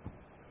whole.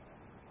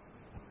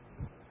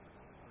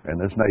 And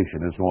this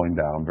nation is going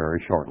down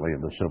very shortly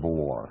into civil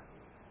war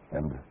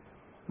and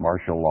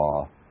martial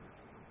law,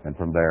 and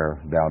from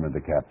there down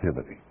into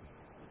captivity.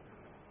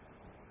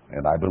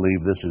 And I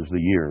believe this is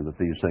the year that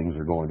these things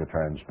are going to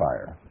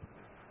transpire.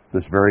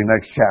 This very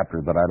next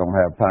chapter that I don't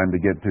have time to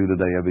get to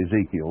today of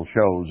Ezekiel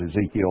shows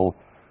Ezekiel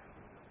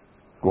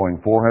going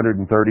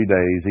 430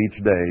 days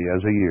each day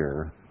as a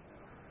year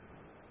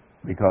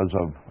because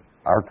of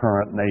our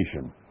current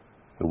nation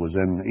who was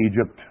in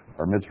Egypt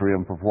or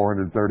Mitzrayim for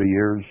 430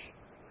 years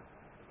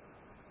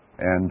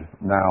and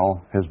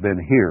now has been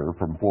here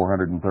from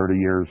 430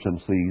 years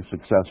since the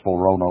successful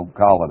Roanoke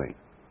colony.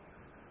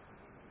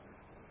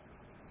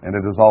 And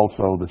it is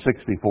also the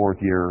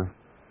 64th year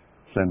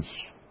since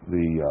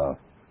the,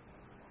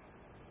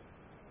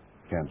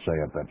 can't say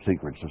it, that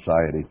secret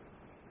society,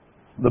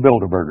 the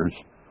Bilderbergers,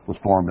 was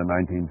formed in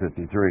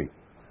 1953.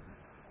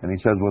 And he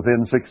says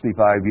within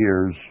 65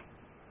 years,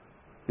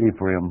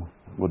 Ephraim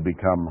would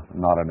become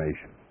not a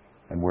nation.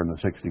 And we're in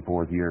the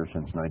 64th year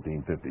since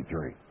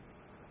 1953.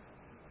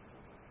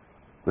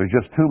 There's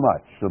just too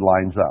much that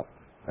lines up.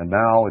 And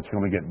now it's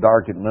going to get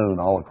dark at noon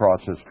all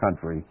across this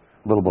country,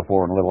 a little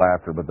before and a little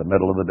after, but the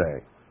middle of the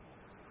day.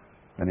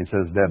 And he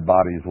says dead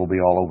bodies will be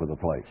all over the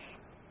place.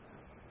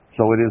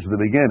 So it is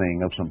the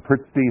beginning of some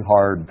pretty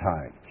hard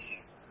times.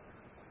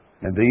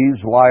 And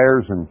these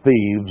liars and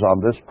thieves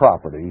on this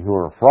property who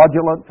are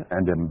fraudulent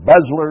and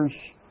embezzlers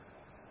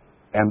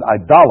and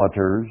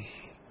idolaters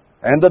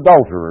and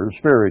adulterers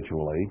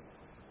spiritually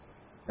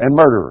and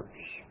murderers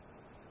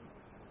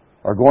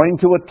are going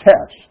to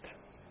attest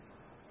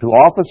to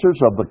officers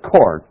of the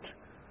court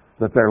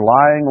that their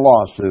lying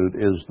lawsuit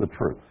is the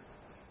truth.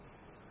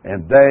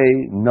 And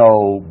they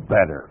know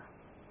better.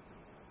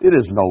 It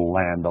is no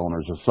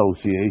landowners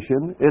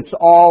association. It's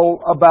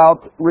all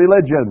about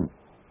religion.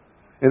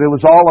 And it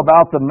was all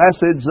about the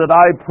message that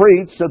I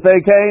preached that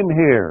they came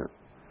here.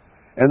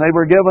 And they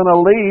were given a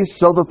lease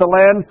so that the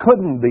land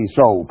couldn't be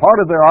sold. Part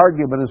of their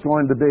argument is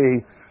going to be,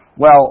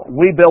 well,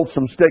 we built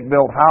some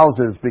stick-built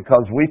houses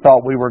because we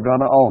thought we were going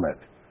to own it.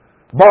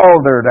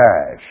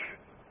 Balderdash.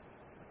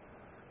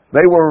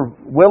 They were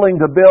willing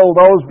to build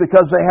those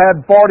because they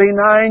had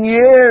 49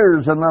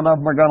 years and none of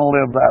them are going to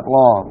live that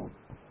long.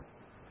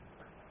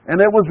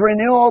 And it was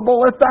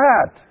renewable at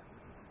that.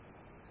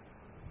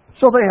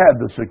 So they had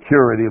the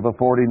security of a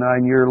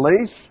 49-year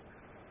lease.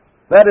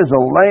 That is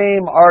a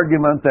lame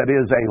argument that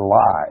is a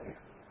lie.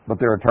 But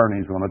their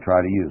attorney's going to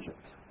try to use it.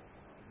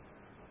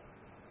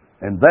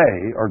 And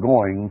they are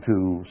going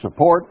to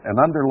support and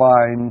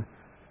underline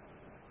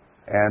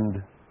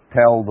and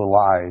tell the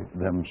lie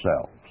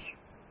themselves.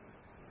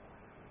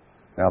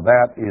 Now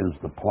that is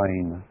the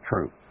plain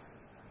truth.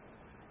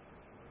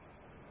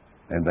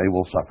 And they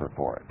will suffer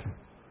for it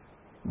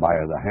by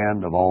the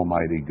hand of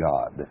Almighty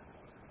God.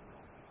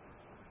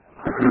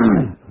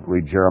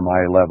 Read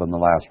Jeremiah 11, the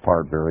last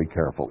part, very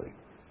carefully.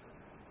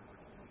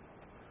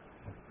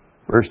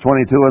 Verse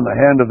 22, and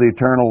the hand of the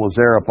Eternal was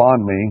there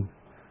upon me,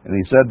 and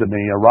he said to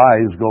me,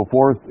 arise, go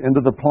forth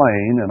into the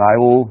plain, and I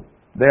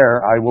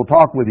will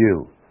talk with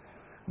you.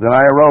 Then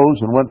I arose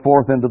and went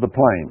forth into the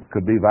plain.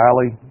 Could be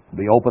valley,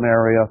 the open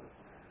area.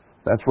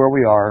 That's where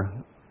we are.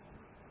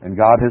 And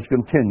God has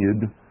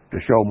continued to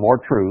show more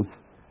truth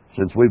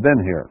since we've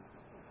been here.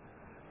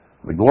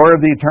 The glory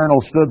of the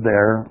Eternal stood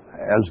there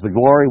as the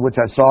glory which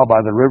I saw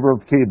by the river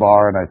of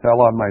Chebar, and I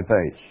fell on my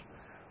face.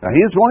 Now he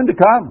is going to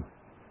come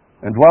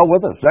and dwell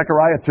with us,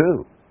 Zechariah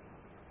 2,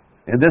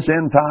 in this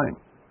end time.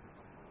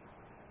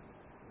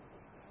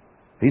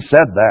 He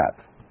said that.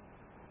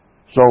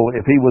 So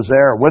if he was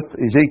there with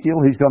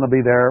Ezekiel, he's going to be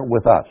there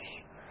with us.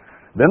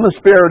 Then the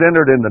Spirit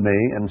entered into me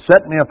and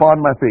set me upon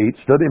my feet,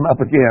 stood him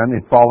up again,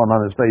 he'd fallen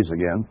on his face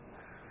again,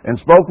 and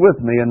spoke with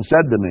me and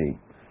said to me,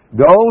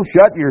 go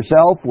shut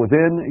yourself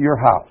within your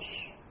house.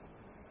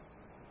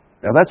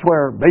 Now that's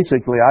where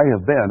basically I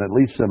have been, at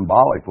least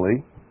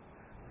symbolically.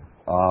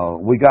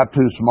 We got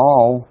too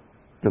small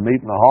to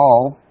meet in the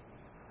hall.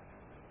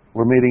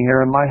 We're meeting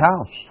here in my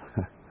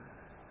house.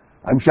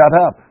 I'm shut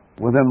up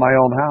within my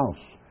own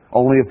house.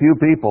 Only a few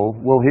people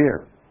will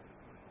hear.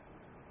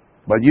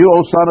 But you,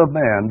 O Son of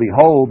Man,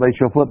 behold, they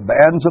shall put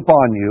bands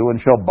upon you, and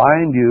shall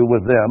bind you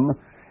with them,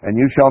 and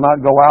you shall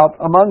not go out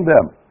among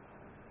them.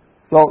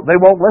 So they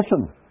won't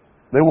listen.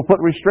 They will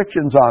put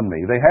restrictions on me.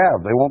 They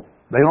have.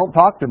 They don't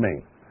talk to me.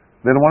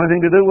 They don't want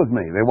anything to do with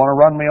me. They want to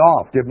run me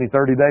off, give me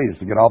 30 days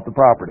to get off the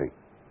property.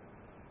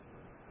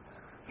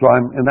 So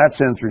I'm, in that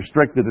sense,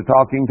 restricted to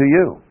talking to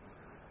you.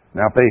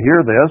 Now, if they hear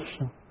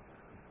this,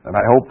 and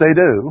I hope they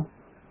do,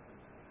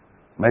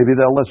 maybe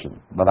they'll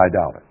listen, but I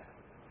doubt it.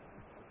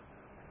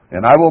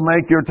 And I will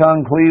make your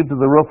tongue cleave to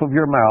the roof of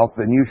your mouth,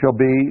 and you shall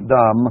be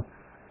dumb,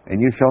 and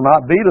you shall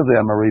not be to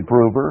them a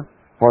reprover,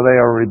 for they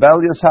are a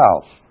rebellious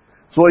house.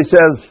 So he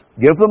says,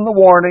 give them the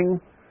warning,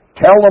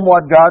 tell them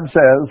what God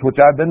says, which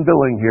I've been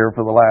doing here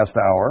for the last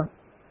hour.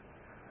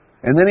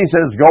 And then he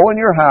says, go in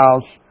your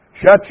house,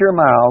 shut your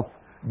mouth,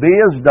 be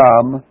as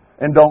dumb,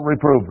 and don't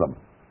reprove them.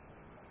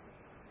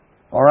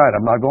 All right,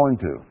 I'm not going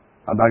to.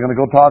 I'm not going to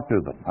go talk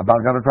to them. I'm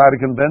not going to try to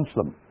convince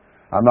them.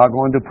 I'm not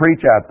going to preach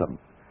at them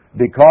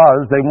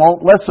because they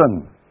won't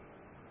listen.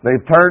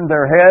 They've turned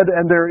their head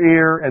and their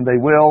ear, and they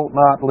will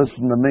not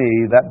listen to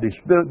me,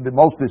 the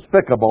most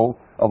despicable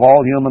of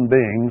all human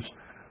beings,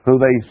 who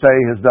they say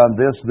has done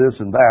this, this,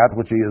 and that,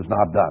 which he has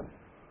not done.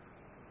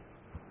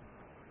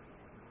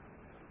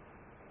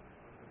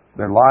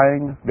 They're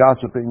lying,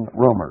 gossiping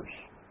rumors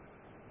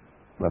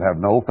that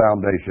have no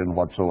foundation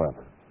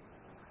whatsoever.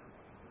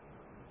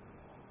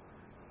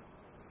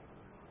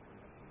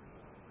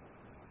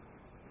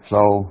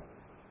 So,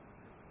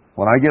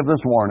 when I give this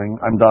warning,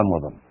 I'm done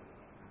with them.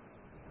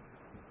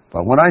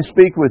 But when I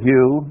speak with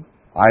you,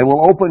 I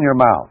will open your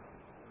mouth,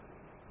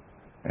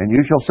 and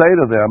you shall say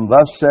to them,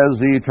 thus says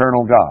the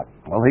eternal God.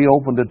 Well, he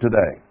opened it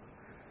today.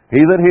 He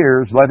that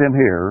hears, let him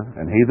hear,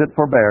 and he that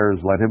forbears,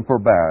 let him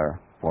forbear,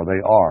 for they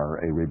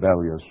are a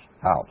rebellious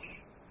house.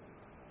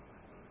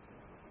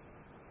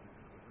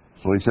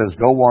 So he says,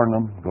 go warn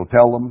them, go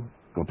tell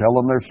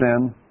them their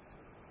sin.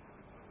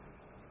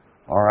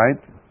 All right?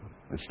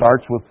 It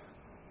starts with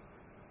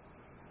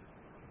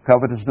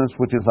covetousness,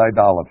 which is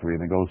idolatry,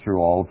 and it goes through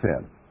all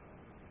 10.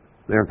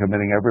 They're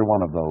committing every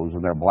one of those,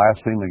 and they're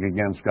blaspheming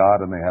against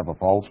God, and they have a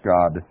false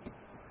god.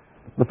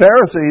 The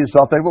Pharisees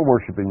thought they were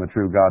worshiping the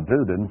true God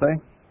too, didn't they?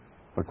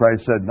 But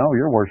Christ said, no,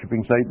 you're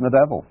worshiping Satan the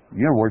devil.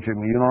 You're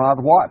worshiping you know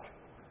not what.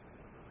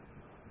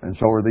 And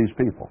so are these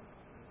people.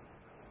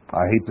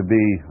 I hate to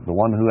be the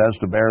one who has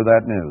to bear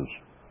that news.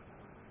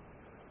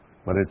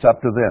 But it's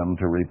up to them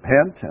to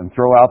repent and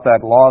throw out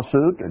that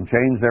lawsuit and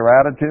change their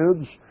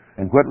attitudes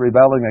and quit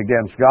rebelling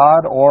against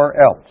God, or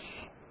else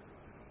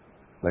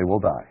they will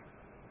die.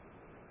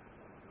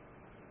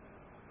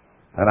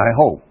 And I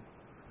hope,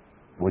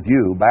 with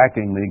you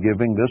backing me,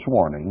 giving this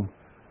warning,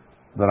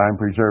 that I'm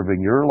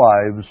preserving your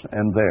lives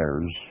and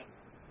theirs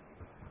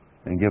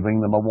and giving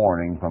them a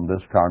warning from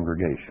this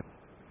congregation.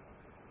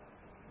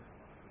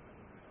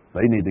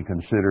 They need to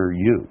consider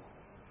you,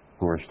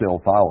 who are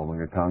still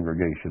following a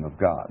congregation of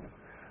God.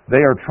 They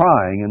are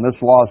trying in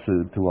this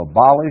lawsuit to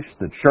abolish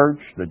the church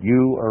that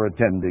you are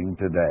attending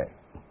today.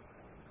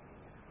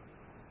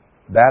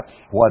 That's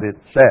what it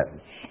says.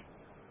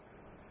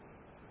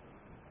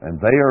 And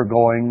they are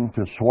going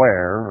to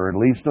swear, or at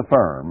least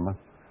affirm,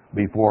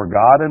 before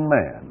God and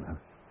man,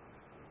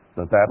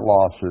 that that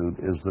lawsuit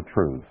is the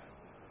truth.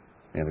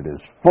 And it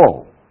is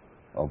full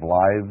of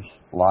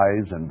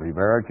lies and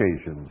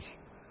prevarications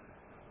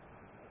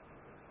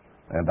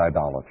and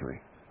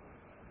idolatry.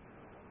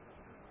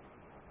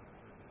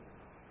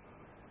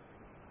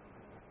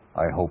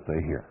 I hope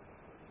they hear.